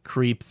tentacles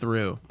creep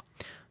through.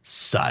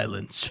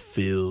 Silence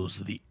fills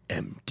the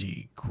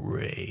empty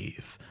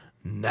grave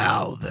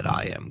now that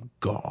I am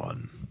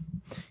gone.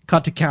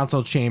 Cut to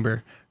council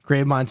chamber.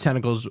 Gravemind's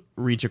tentacles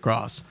reach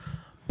across.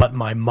 But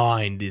my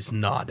mind is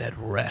not at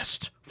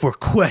rest, for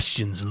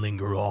questions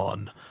linger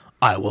on.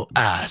 I will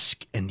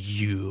ask, and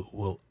you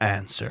will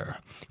answer.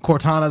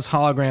 Cortana's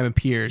hologram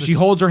appears. She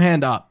holds her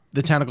hand up.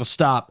 The tentacles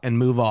stop and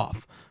move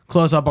off.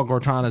 Close up on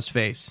Cortana's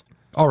face.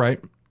 All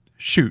right.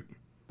 Shoot.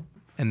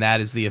 And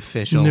that is the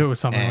official Knew it was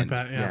something like end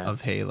that, yeah.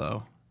 of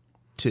Halo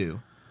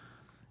 2.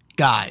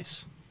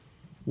 Guys,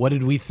 what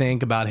did we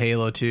think about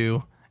Halo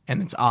 2?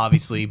 And it's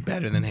obviously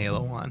better than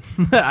Halo 1.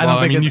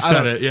 I mean, you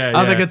said it. Yeah, I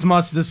don't yeah. think it's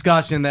much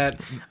discussion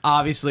that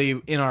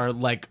obviously in our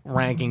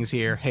rankings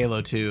here,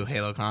 Halo 2,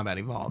 Halo Combat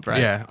Evolved,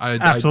 right? Yeah.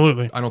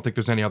 Absolutely. I don't think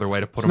there's any other way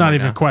to put It's them not right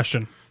even now. a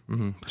question.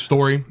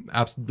 Story,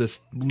 this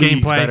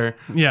league's Gameplay. better.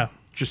 Yeah.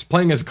 Just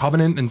playing as a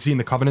Covenant and seeing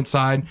the Covenant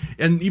side,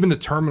 and even the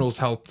terminals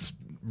helped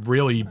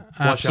really flesh out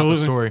the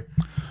Absolutely. story.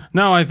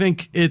 No, I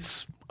think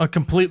it's a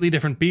completely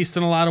different beast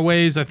in a lot of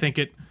ways. I think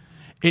it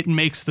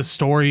makes the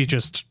story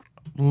just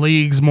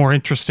leagues more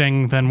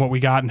interesting than what we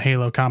got in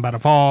Halo Combat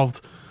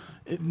Evolved.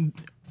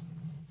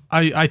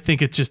 I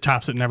think it just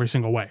tops it in every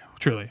single way.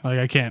 Truly, like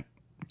I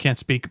can't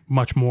speak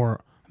much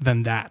more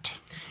than that.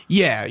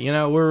 Yeah,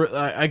 we're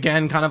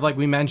again, kind of like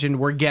we mentioned,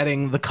 we're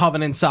getting the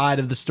Covenant side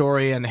of the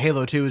story, and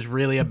Halo 2 is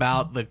really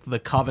about the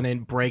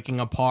Covenant breaking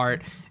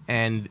apart,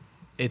 and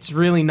it's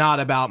really not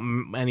about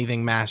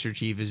anything Master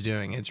Chief is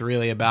doing. It's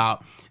really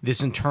about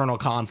this internal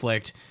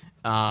conflict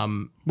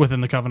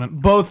Within the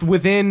Covenant. both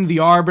within the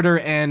Arbiter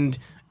and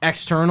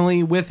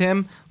externally with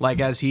him, like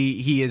as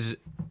he is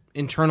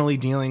internally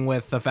dealing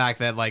with the fact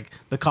that like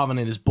the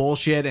Covenant is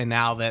bullshit, and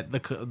now that the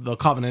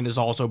Covenant is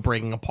also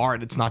breaking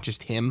apart, it's not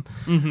just him.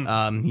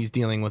 He's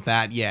dealing with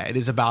that. Yeah, it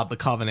is about the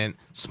Covenant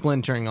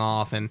splintering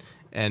off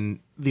and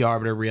the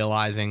Arbiter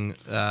realizing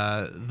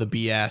the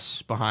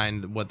BS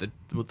behind what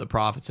the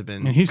prophets have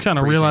been. And he's kind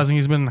of preaching. realizing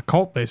he's been in a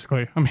cult,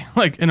 basically. I mean,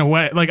 like in a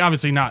way, like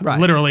obviously not Right.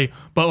 literally,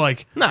 but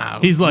like No,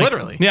 he's like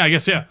literally. Yeah, I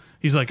guess yeah.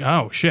 He's like,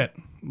 oh shit,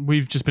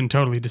 we've just been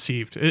totally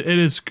deceived.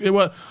 It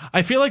was.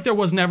 I feel like there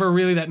was never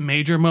really that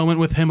major moment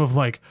with him of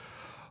like,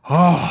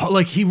 oh,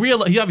 like he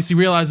obviously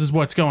realizes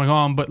what's going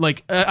on, but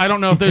like I don't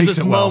know if there's takes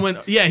this it well. moment.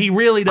 Yeah, he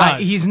really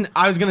does.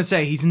 I was gonna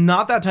say he's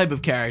not that type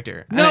of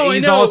character. No, And I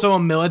he's know. also a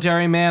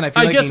military man. I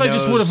feel I like guess he I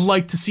just would have knows-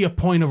 liked to see a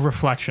point of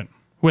reflection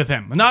with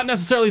him. Not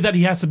necessarily that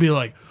he has to be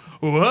like,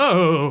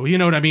 whoa, you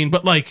know what I mean?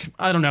 But like,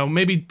 I don't know,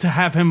 maybe to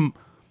have him,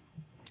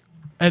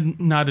 and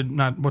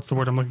not what's the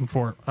word I'm looking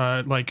for?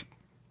 Like,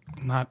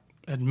 not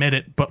admit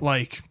it, but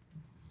like,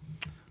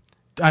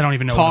 I don't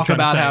even know what I'm talk trying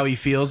to about say. how he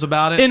feels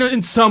about it.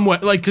 in some way,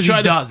 like he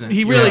doesn't.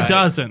 He really Right.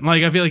 doesn't.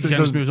 Like, I feel like he kind of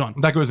Goes- just moves on.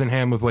 That goes in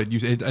hand with what you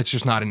said. It's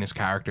just not in his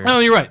character. Oh,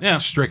 you're right. Yeah.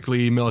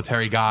 Strictly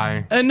military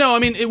guy. And no, I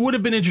mean it would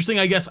have been interesting.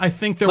 I guess I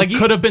think there Like,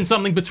 could have been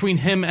something between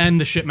him and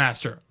the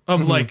shipmaster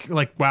of like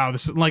wow,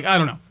 this is like I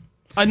don't know,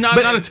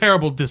 not a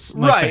terrible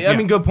right. I yeah.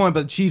 mean, good point.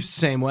 But Chief's the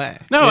same way.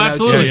 No,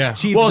 absolutely.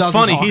 Chief Well, it's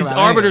doesn't funny. talk He's about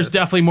any of Arbiter's this.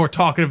 definitely more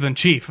talkative than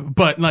Chief,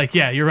 but like,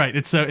 yeah, you're right.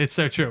 It's so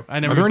true. I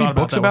never Are there thought any about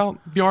books that about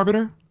the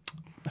Arbiter?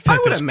 I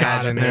would there's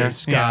imagine gotta be.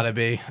 there's Yeah. gotta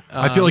be.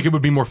 I feel like it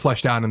would be more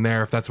fleshed out in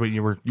there if that's what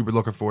you were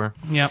looking for.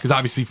 Yeah. Because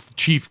obviously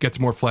Chief gets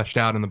more fleshed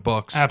out in the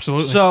books.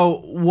 Absolutely.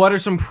 So, what are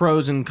some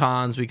pros and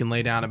cons we can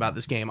lay down about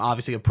this game?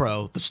 Obviously, a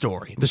pro, the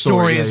story. The story,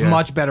 story yeah, is yeah.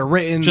 much better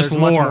written. Just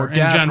There's much lore more in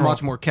depth, general.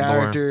 much more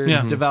character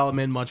Yeah.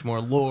 development, much more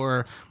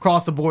lore.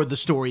 Across the board, the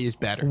story is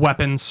better.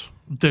 Weapons.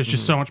 There's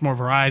just so much more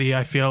variety.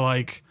 I feel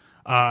like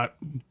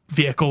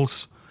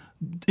vehicles,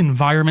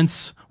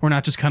 environments. We're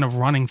not just kind of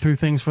running through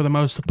things for the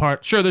most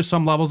part. Sure, there's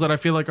some levels that I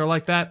feel like are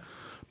like that,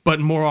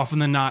 but more often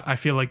than not, I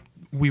feel like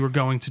we were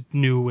going to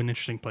new and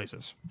interesting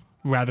places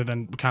rather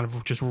than kind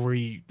of just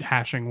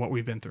rehashing what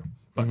we've been through.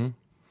 But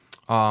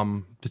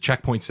The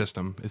checkpoint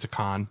system is a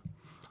con.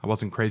 I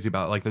wasn't crazy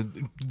about it. Like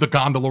the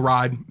gondola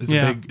ride is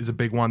Yeah. a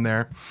big one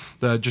there.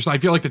 I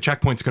feel like the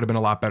checkpoints could have been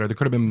a lot better. There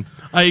could have been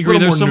I a agree.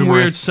 little There's more some weird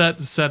numerous,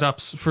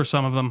 setups for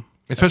some of them.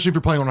 especially if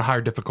you're playing on a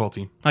higher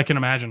difficulty. I can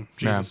imagine.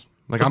 Jesus. Yeah.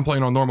 Like I'm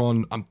playing on normal,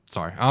 and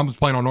I was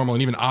playing on normal,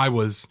 and even I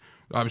was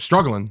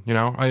struggling. You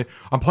know,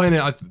 I'm playing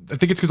it. I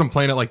think it's because I'm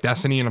playing it like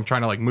Destiny, and I'm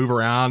trying to like move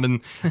around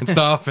and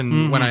stuff.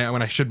 And when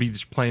I should be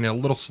just playing it a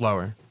little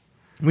slower.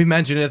 We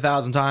mentioned it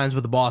 1,000 times,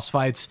 but the boss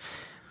fights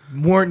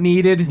weren't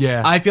needed.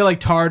 Yeah. I feel like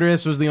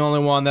Tartarus was the only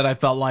one that I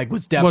felt like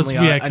was definitely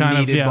yeah, a kind of,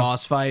 needed yeah.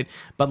 boss fight.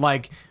 But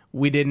like,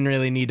 we didn't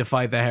really need to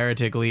fight the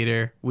heretic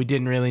leader. We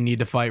didn't really need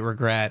to fight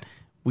Regret.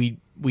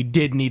 We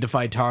did need to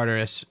fight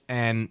Tartarus,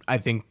 and I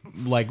think,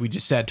 like we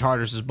just said,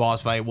 Tartarus's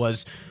boss fight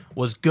was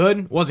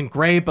good. Wasn't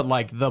great, but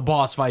like the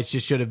boss fights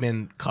just should have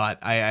been cut.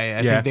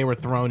 I think they were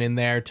thrown in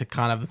there to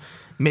kind of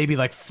maybe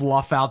like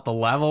fluff out the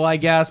level, I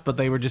guess, but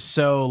they were just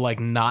so like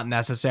not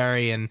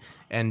necessary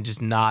and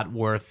just not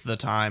worth the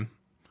time.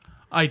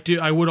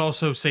 I would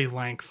also say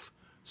length.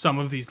 Some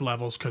of these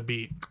levels could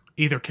be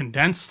either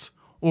condensed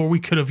or we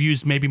could have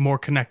used maybe more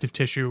connective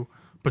tissue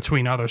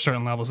between other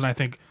certain levels. And I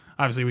think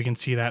obviously we can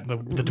see that in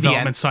the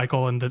development end.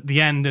 cycle and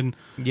the end and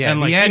Yeah, and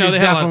like, the end is they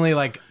had a lot- definitely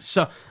like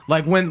so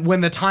like when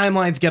the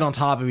timelines get on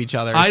top of each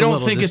other. It's I a don't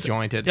little think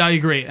disjointed. I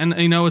agree, and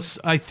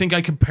I think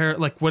I compare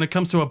like when it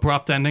comes to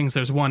abrupt endings.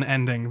 There's one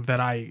ending that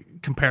I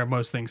compare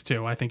most things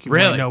to. I think you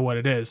Really? might know what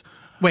it is.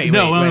 wait,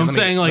 no, wait, I'm let me-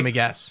 saying let like me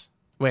guess.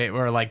 Wait,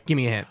 or like give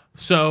me a hint.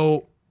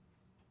 so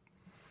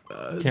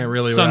Can't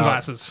really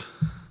sunglasses.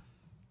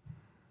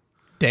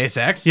 Deus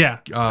Ex. Yeah,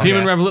 Oh,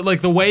 Human yeah. Revolution.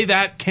 Like the way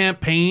that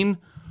campaign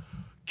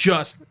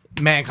just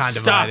Mankind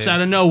stops divided.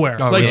 out of nowhere.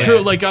 Oh, like really? true,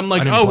 like I'm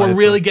like, I didn't oh, play we're it,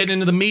 really so- getting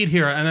into the meat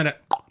here, and then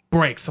it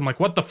breaks. I'm like,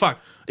 what the fuck?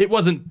 It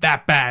wasn't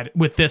that bad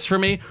with this for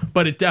me,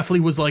 but it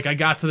definitely was like I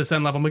got to this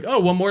end level. I'm like, oh,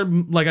 one more.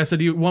 Like I said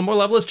to you, one more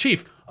level is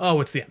Chief.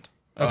 Oh, it's the end.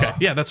 Okay,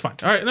 yeah, that's fine.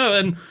 All right,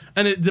 no,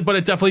 but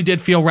it definitely did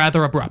feel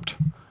rather abrupt.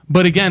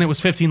 But again, it was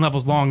 15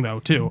 levels long though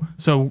too,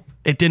 so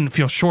it didn't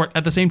feel short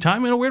at the same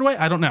time in a weird way.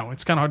 I don't know.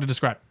 It's kind of hard to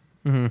describe.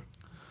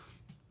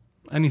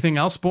 Anything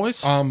else,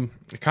 boys?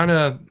 Kind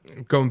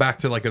of going back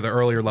to like the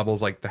earlier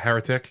levels, like the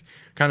Heretic.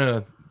 Kind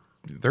of,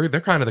 they're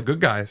kind of the good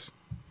guys,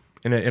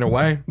 in a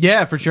way.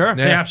 Yeah, for sure.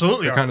 They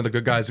absolutely they're are. kind of the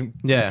good guys.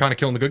 Yeah. Kind of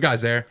killing the good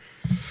guys there.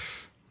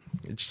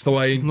 It's just the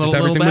way, Little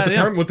everything bad, with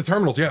the yeah. with the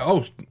terminals. Yeah.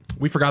 Oh,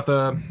 we forgot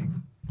the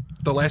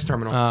last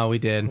terminal. Oh, we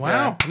did.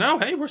 Wow. No,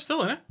 hey, we're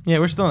still in it. Yeah,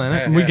 we're still in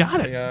it. we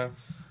got it. Yeah.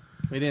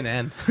 We didn't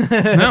end.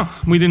 No,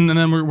 we didn't. And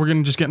then we're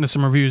going to just get into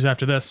some reviews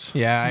after this.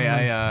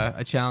 Yeah,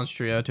 I challenged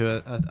Trio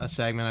to a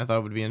segment I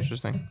thought would be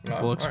interesting.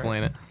 We'll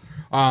explain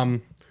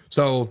it.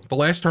 So the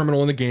last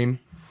terminal in the game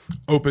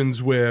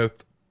opens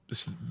with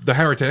the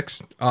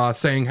Heretics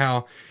saying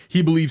how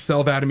he believes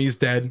Selvadamy is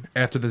dead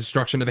after the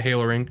destruction of the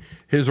Halo Ring.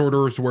 His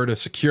orders were to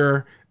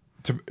secure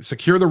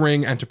the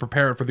ring and to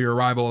prepare it for the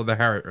arrival of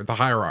the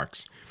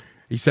Hierarchs.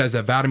 He says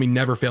that Vadamy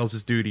never fails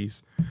his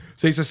duties.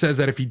 Sesa says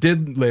that if he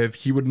did live,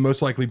 he would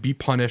most likely be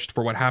punished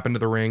for what happened to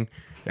the ring,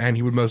 and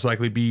he would most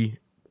likely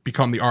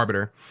become the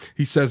Arbiter.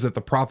 He says that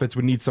the Prophets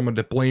would need someone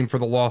to blame for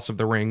the loss of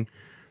the ring.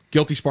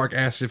 Guilty Spark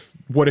asks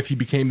what if he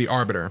became the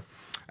Arbiter?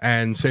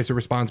 And Sesa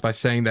responds by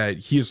saying that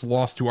he is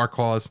lost to our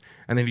cause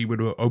and that he would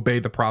obey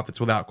the Prophets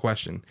without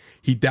question.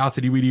 He doubts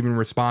that he would even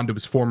respond to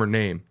his former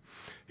name.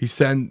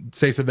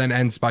 Sesa then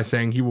ends by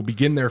saying he will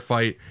begin their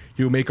fight,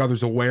 he will make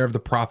others aware of the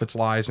Prophet's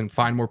lies, and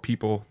find more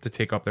people to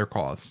take up their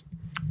cause.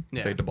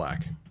 Yeah. Fade to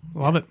black.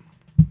 Love it.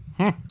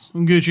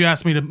 Gucci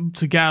asked me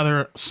to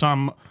gather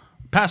some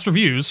past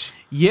reviews.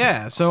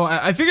 Yeah, so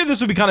I figured this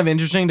would be kind of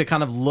interesting to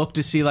kind of look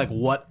to see like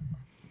what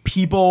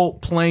people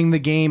playing the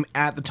game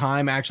at the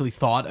time actually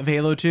thought of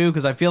Halo 2,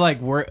 because I feel like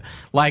we're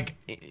like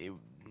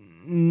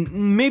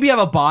maybe have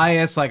a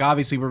bias. Like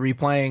obviously we're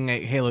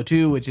replaying Halo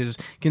 2, which is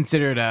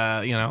considered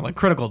like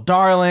critical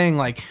darling.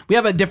 Like we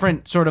have a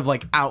different sort of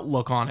like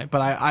outlook on it, but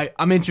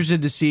I'm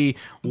interested to see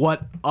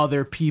what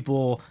other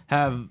people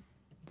have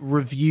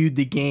reviewed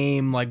the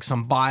game, like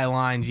some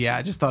bylines. Yeah,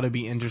 I just thought it'd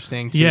be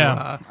interesting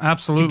to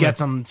absolutely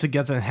to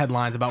get some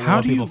headlines about How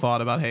what do people you-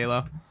 thought about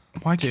Halo.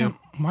 Why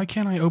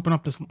can't I open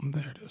up this?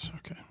 There it is.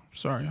 Okay.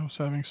 Sorry, I was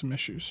having some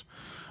issues.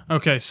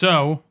 Okay,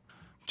 so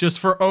just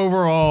for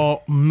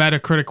overall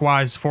Metacritic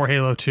wise for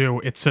Halo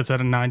 2, it sits at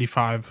a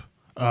 95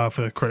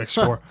 for the critic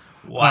score.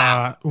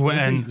 Wow.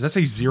 And Does that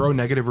say 0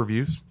 negative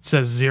reviews? it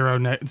says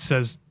it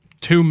says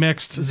 2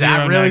 mixed, Does 0 that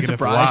really negative.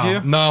 surprise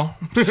you? No.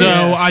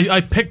 So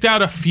I picked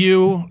out a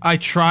few. I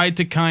tried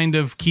to kind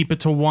of keep it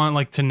to one,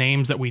 like to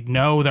names that we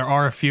know. There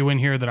are a few in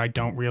here that I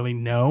don't really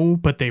know,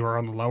 but they were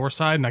on the lower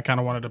side, and I kind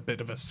of wanted a bit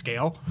of a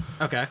scale.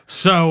 Okay.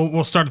 So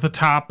we'll start at the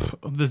top.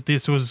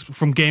 This was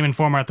from Game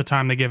Informer at the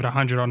time. They gave it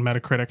 100 on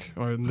Metacritic,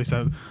 or at least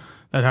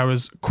that how it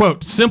was.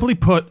 Quote, simply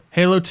put,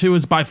 Halo 2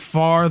 is by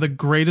far the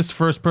greatest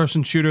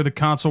first-person shooter the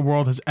console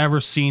world has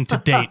ever seen to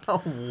date.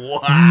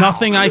 Wow.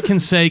 Nothing I can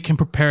say can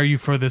prepare you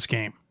for this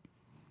game.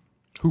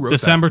 Who wrote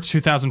December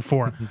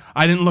 2004.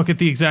 I didn't look at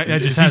the exact. I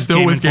just Is he has still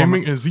Game with Informer.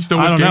 gaming? Is he still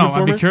with I don't Game know. I'd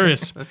Informer? be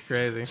curious. That's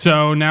crazy.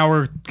 So now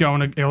we're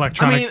going to I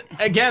electronic. mean,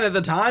 again, at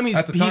the time,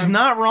 he's time-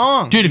 not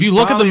wrong. Dude, if He's you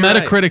look at the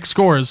probably right. Metacritic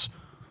scores,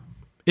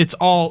 it's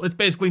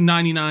basically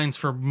 99s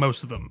for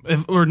most of them,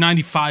 or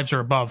 95s or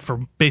above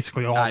for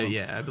basically all of them.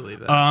 Yeah, I believe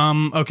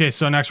that. Okay,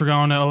 so next we're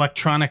going to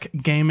Electronic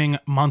Gaming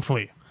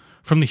Monthly.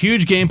 From the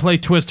huge gameplay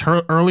twist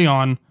early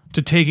on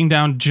to taking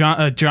down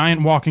a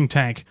giant walking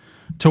tank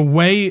to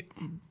way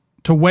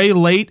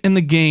late in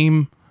the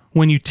game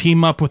when you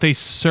team up with a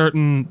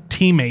certain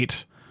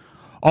teammate,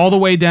 all the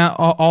way down,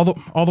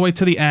 all the way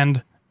to the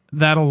end.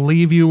 That'll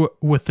leave you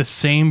with the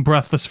same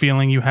breathless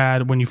feeling you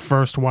had when you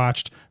first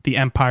watched The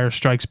Empire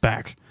Strikes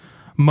Back.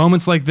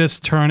 Moments like this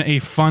turn a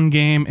fun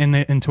game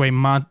into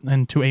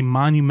a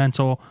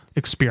monumental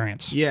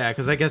experience. Yeah,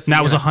 because I guess And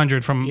that was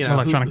 100 from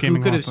Electronic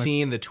Gaming Who could have Monthly.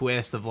 seen the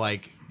twist of the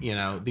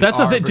That's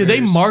the thing. Did they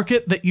Arbiters?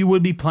 market that you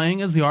would be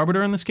playing as the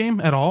Arbiter in this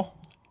game at all?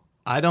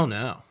 I don't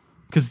know.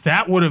 Because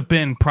that would have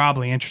been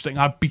probably interesting.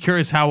 I'd be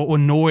curious how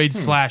annoyed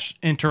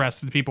 /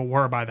 interested people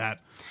were by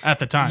that at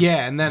the time.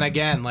 Yeah, and then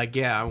again,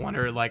 I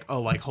wonder,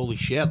 holy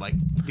shit,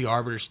 the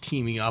Arbiter's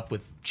teaming up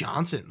with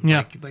Johnson.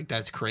 Yeah. Like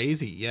that's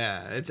crazy.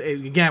 Yeah,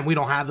 again, we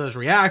don't have those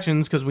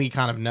reactions because we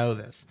kind of know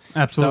this.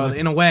 Absolutely. So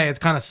in a way, it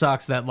kind of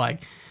sucks that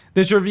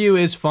this review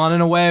is fun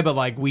in a way,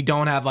 but we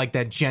don't have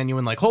that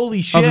genuine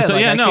holy shit. I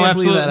can't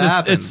believe that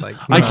happened.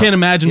 I can't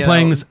imagine you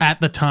playing know. this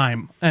at the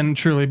time and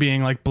truly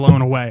being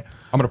blown away.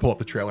 I'm going to pull up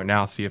the trailer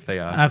now, see if they...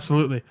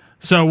 Absolutely.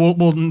 So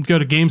we'll go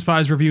to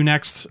GameSpy's review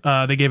next.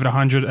 They gave it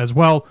 100 as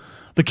well.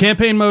 The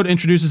campaign mode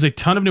introduces a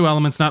ton of new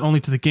elements, not only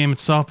to the game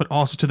itself, but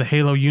also to the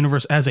Halo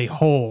universe as a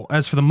whole.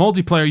 As for the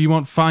multiplayer, you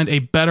won't find a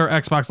better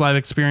Xbox Live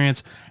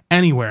experience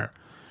anywhere.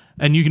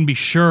 And you can be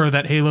sure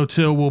that Halo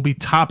 2 will be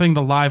topping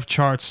the live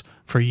charts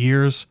for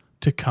years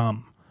to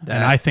come.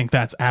 And I think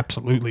that's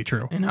absolutely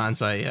true. In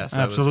hindsight, yes,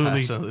 that Absolutely.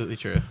 was absolutely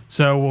true.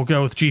 So we'll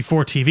go with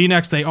G4 TV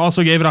next. They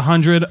also gave it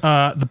 100.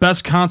 The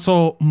best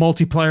console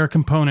multiplayer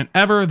component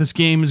ever. This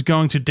game is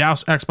going to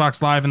douse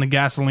Xbox Live in the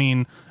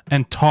gasoline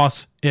and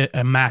toss it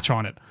a match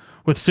on it.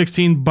 With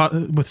 16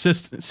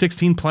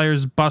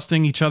 players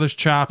busting each other's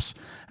chops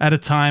at a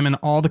time and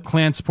all the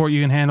clan support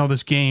you can handle,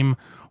 this game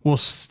will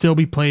still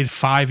be played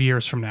 5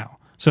 years from now.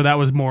 So that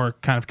was more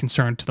kind of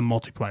concerned to the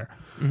multiplayer.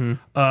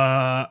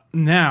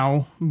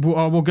 Now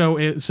we'll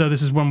go. So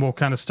this is when we'll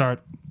kind of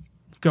start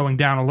going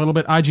down a little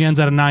bit. IGN's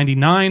at a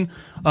 99.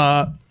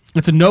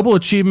 It's a noble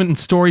achievement in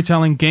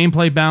storytelling,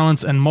 gameplay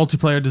balance, and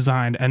multiplayer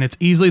design, and it's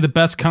easily the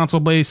best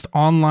console-based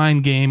online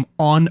game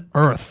on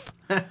Earth.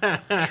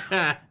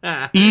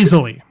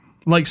 Easily.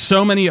 Like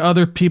so many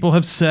other people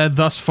have said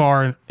thus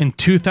far, in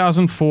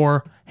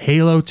 2004,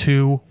 Halo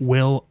 2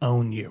 will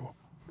own you.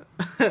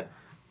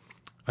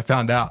 I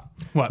found out.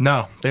 What?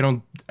 No, they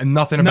don't.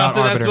 Nothing about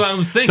Nothing, Arbiter. that's what I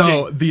was thinking.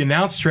 So the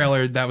announced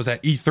trailer that was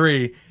at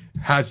E3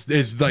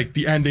 is like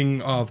the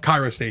ending of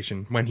Cairo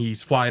Station when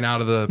he's flying out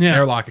of the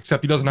airlock.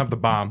 Except he doesn't have the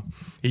bomb.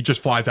 He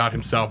just flies out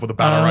himself with a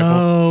battle rifle.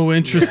 Oh,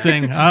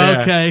 interesting. Yeah.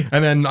 Okay.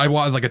 And then I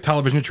watched like a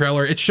television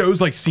trailer. It shows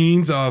like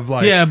scenes of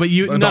like Yeah, but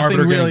the nothing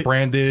Arbiter really- getting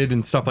branded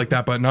and stuff like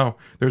that. But no,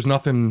 there's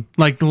nothing.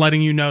 Like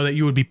letting you know that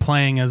you would be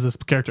playing as this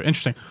character.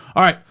 Interesting.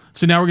 All right.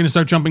 So now we're going to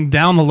start jumping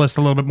down the list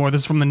a little bit more.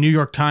 This is from the New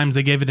York Times.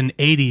 They gave it an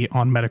 80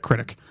 on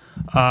Metacritic.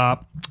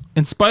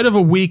 In spite of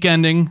a weak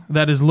ending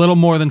that is little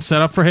more than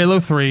set up for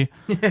Halo 3,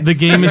 the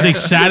game is a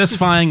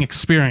satisfying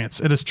experience.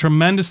 It is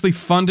tremendously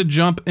fun to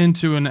jump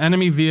into an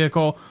enemy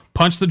vehicle,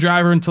 punch the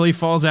driver until he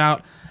falls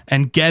out,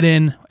 and get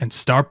in and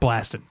start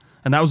blasting.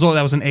 And that was all.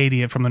 That was an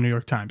 80 from the New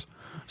York Times.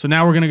 So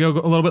now we're going to go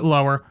a little bit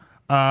lower.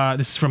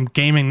 This is from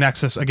Gaming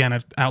Nexus, again,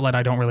 an outlet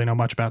I don't really know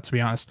much about, to be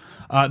honest.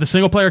 The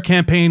single-player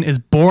campaign is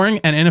boring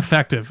and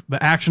ineffective.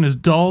 The action is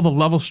dull, the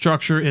level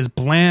structure is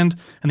bland,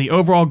 and the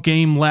overall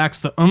game lacks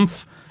the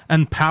oomph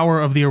and power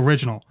of the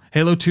original.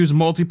 Halo 2's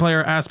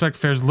multiplayer aspect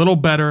fares little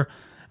better,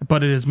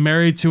 but it is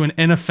married to an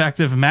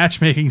ineffective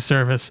matchmaking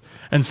service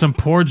and some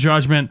poor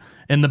judgment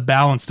in the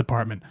balance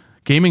department.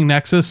 Gaming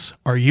Nexus,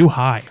 are you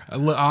high?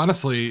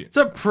 Honestly, It's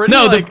a pretty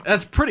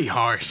that's pretty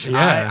harsh.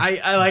 Yeah.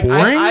 I like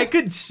Boring? I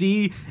could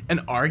see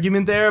an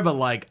argument there, but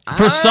like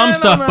For some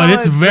stuff, but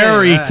it's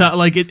very tough. tough.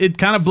 Like it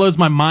kind of blows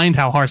my mind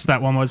how harsh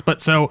that one was.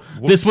 But so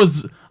this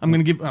was. I'm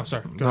gonna give. Oh,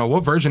 sorry. Go. no,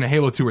 what version of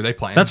Halo 2 were they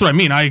playing? That's what I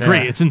mean. I agree.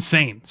 Yeah. It's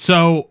insane.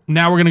 So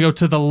now we're gonna go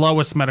to the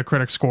lowest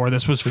Metacritic score.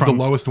 This was This is from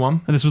the lowest one.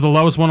 and this was the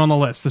lowest one on the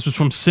list. This was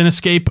from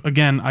Cinescape.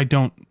 Again, I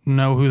don't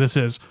know who this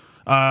is.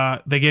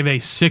 They gave a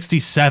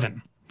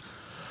 67.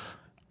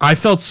 I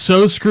felt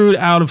so screwed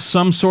out of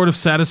some sort of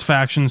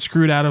satisfaction,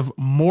 screwed out of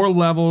more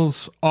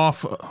levels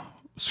off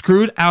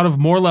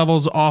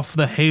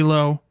the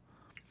Halo,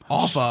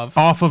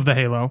 off of the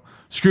Halo,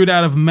 screwed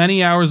out of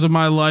many hours of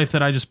my life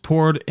that I just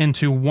poured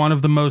into one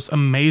of the most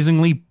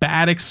amazingly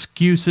bad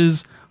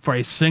excuses for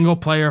a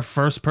single-player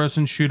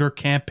first-person shooter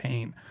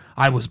campaign.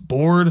 I was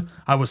bored,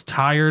 I was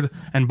tired,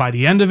 and by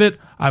the end of it,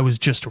 I was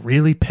just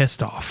really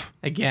pissed off.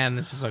 Again,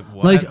 this is like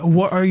what? Like,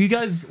 what are you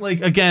guys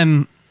like?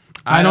 Again,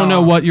 I don't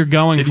know what you're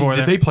going Did, for. did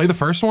there. they play the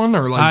first one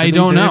or like? I did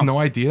don't they know. have no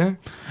idea.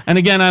 And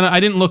again, I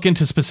didn't look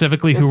into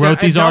specifically who It wrote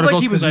these sounds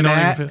articles Like he was because I don't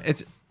mad. even feel-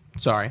 It's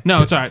sorry.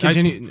 No, it's all right.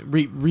 Continue.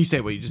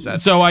 Restate what you just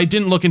said. So I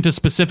didn't look into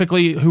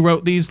specifically who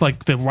wrote these,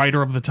 like the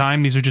writer of the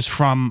time. These are just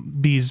from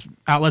these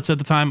outlets at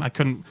the time. I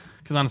couldn't,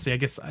 because honestly, I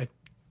guess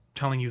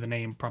telling you the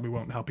name probably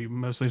won't help you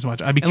mostly as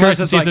much. I'd be curious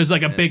to it's see if like- there's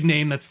like a big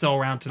name that's still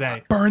around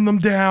today. Burn them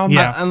down.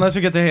 Yeah. Unless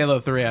we get to Halo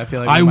 3, I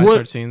feel like we I might would.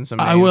 start seeing some.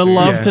 I names would here.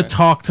 love Yeah. to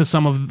talk to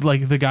some of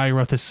like the guy who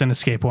wrote this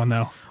Cinescape one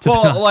though.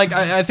 Well, like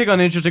I think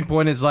an interesting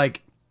point is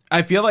like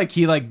I feel like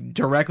he like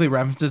directly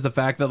references the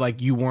fact that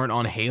like you weren't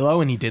on Halo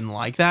and he didn't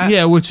like that.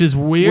 yeah, which is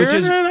weird. Which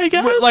is I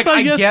guess. like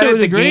I guess get to a it.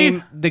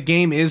 degree. The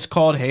game is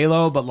called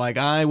Halo, but like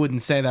I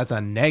wouldn't say that's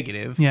a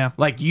negative. Yeah.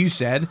 Like you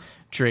said,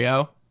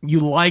 Trio, you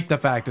like the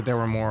fact that there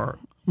were more.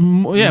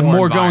 Yeah,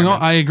 more going on.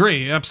 environments. I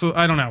agree.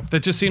 Absolutely. I don't know.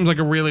 That just seems like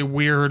a really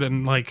weird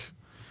and like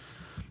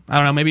I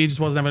don't know. Maybe he just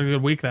wasn't having a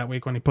good week that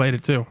week when he played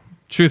it too.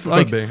 Truth,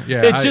 like be.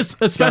 Yeah, it's I- just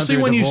especially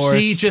through when you divorce.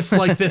 see just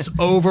like this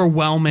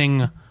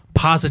overwhelming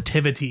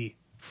positivity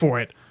for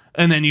it,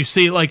 and then you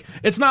see like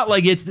it's not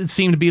like it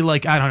seemed to be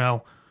like I don't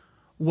know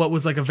what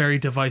was like a very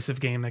divisive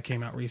game that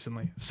came out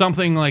recently.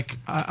 Something like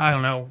I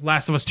don't know,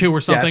 Last of Us 2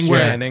 or something where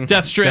Stranding.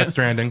 Death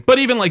Stranding. But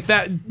even like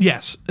that,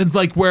 yes, it's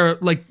like where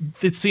like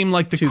it seemed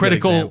like the Two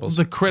good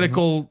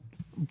critical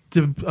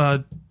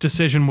examples.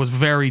 decision was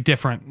very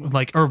different,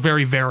 like or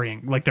very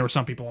varying. Like there were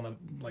some people in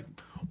the like,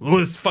 "Oh,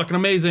 this is fucking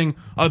amazing."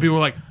 Other people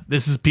were like,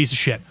 "This is a piece of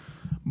shit."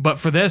 But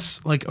for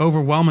this, like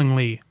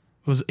overwhelmingly,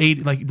 it was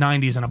 80, like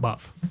 90s and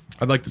above.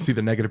 I'd like to see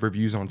the negative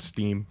reviews on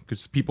Steam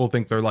because people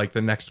think they're like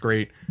the next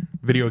great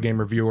video game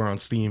reviewer on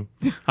Steam.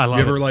 I love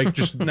You ever it. like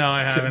just No,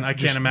 I haven't. I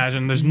can't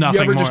imagine. There's you nothing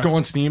ever more. just go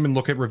on Steam and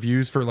look at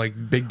reviews for like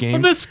big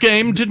games? This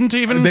game didn't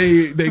even.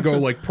 They go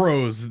like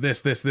pros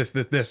this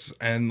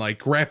and like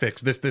graphics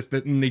this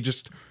and they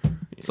just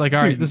It's like, all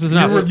right, this is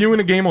you're enough. reviewing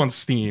a game on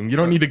Steam. You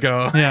don't need to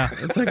go. Yeah.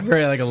 It's like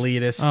very like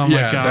elitist. Oh my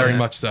yeah, God. very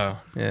much so.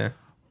 Yeah.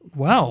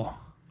 Well,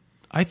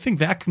 I think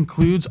that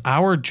concludes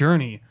our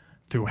journey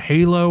through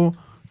Halo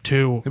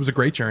 2. It was a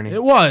great journey.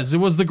 It was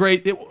the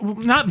great,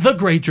 not the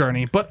great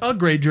journey, but a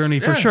great journey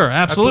for Yeah, sure.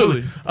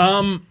 Absolutely.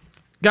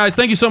 Guys,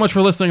 thank you so much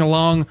for listening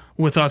along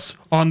with us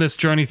on this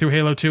journey through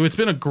Halo 2. It's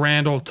been a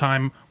grand old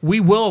time. We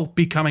will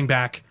be coming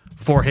back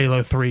for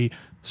Halo 3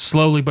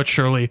 slowly but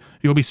surely.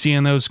 You'll be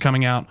seeing those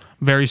coming out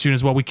very soon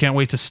as well. We can't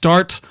wait to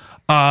start.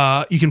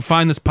 You can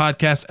find this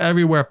podcast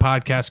everywhere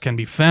podcasts can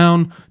be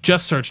found.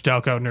 Just search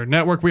Delco Nerd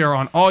Network. We are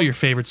on all your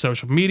favorite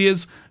social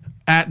medias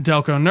at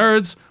Delco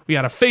Nerds. We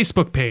got a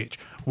Facebook page.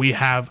 We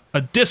have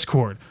a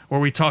Discord where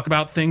we talk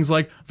about things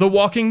like The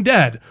Walking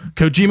Dead,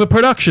 Kojima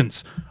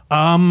Productions,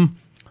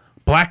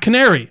 Black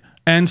Canary,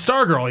 and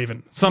Stargirl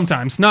even.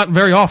 Sometimes. Not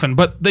very often,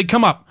 but they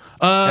come up.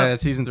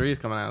 Season 3 is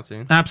coming out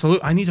soon.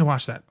 Absolutely. I need to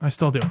watch that. I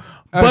still do. Oh,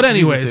 But it's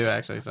anyways. Season 2,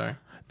 actually, sorry.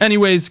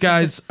 Anyways,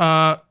 guys,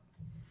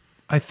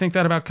 I think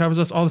that about covers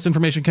us. All this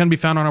information can be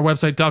found on our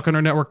website,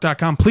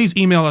 delconerdnetwork.com. Please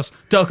email us,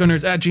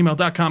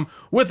 delconerds@gmail.com,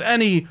 with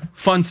any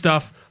fun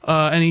stuff,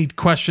 any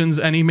questions,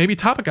 any maybe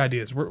topic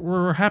ideas.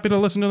 We're happy to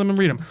listen to them and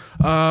read them.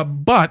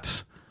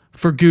 But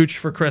for Gooch,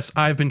 for Chris,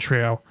 I've been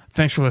Trio.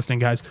 Thanks for listening,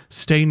 guys.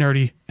 Stay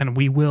nerdy, and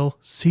we will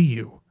see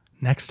you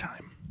next time.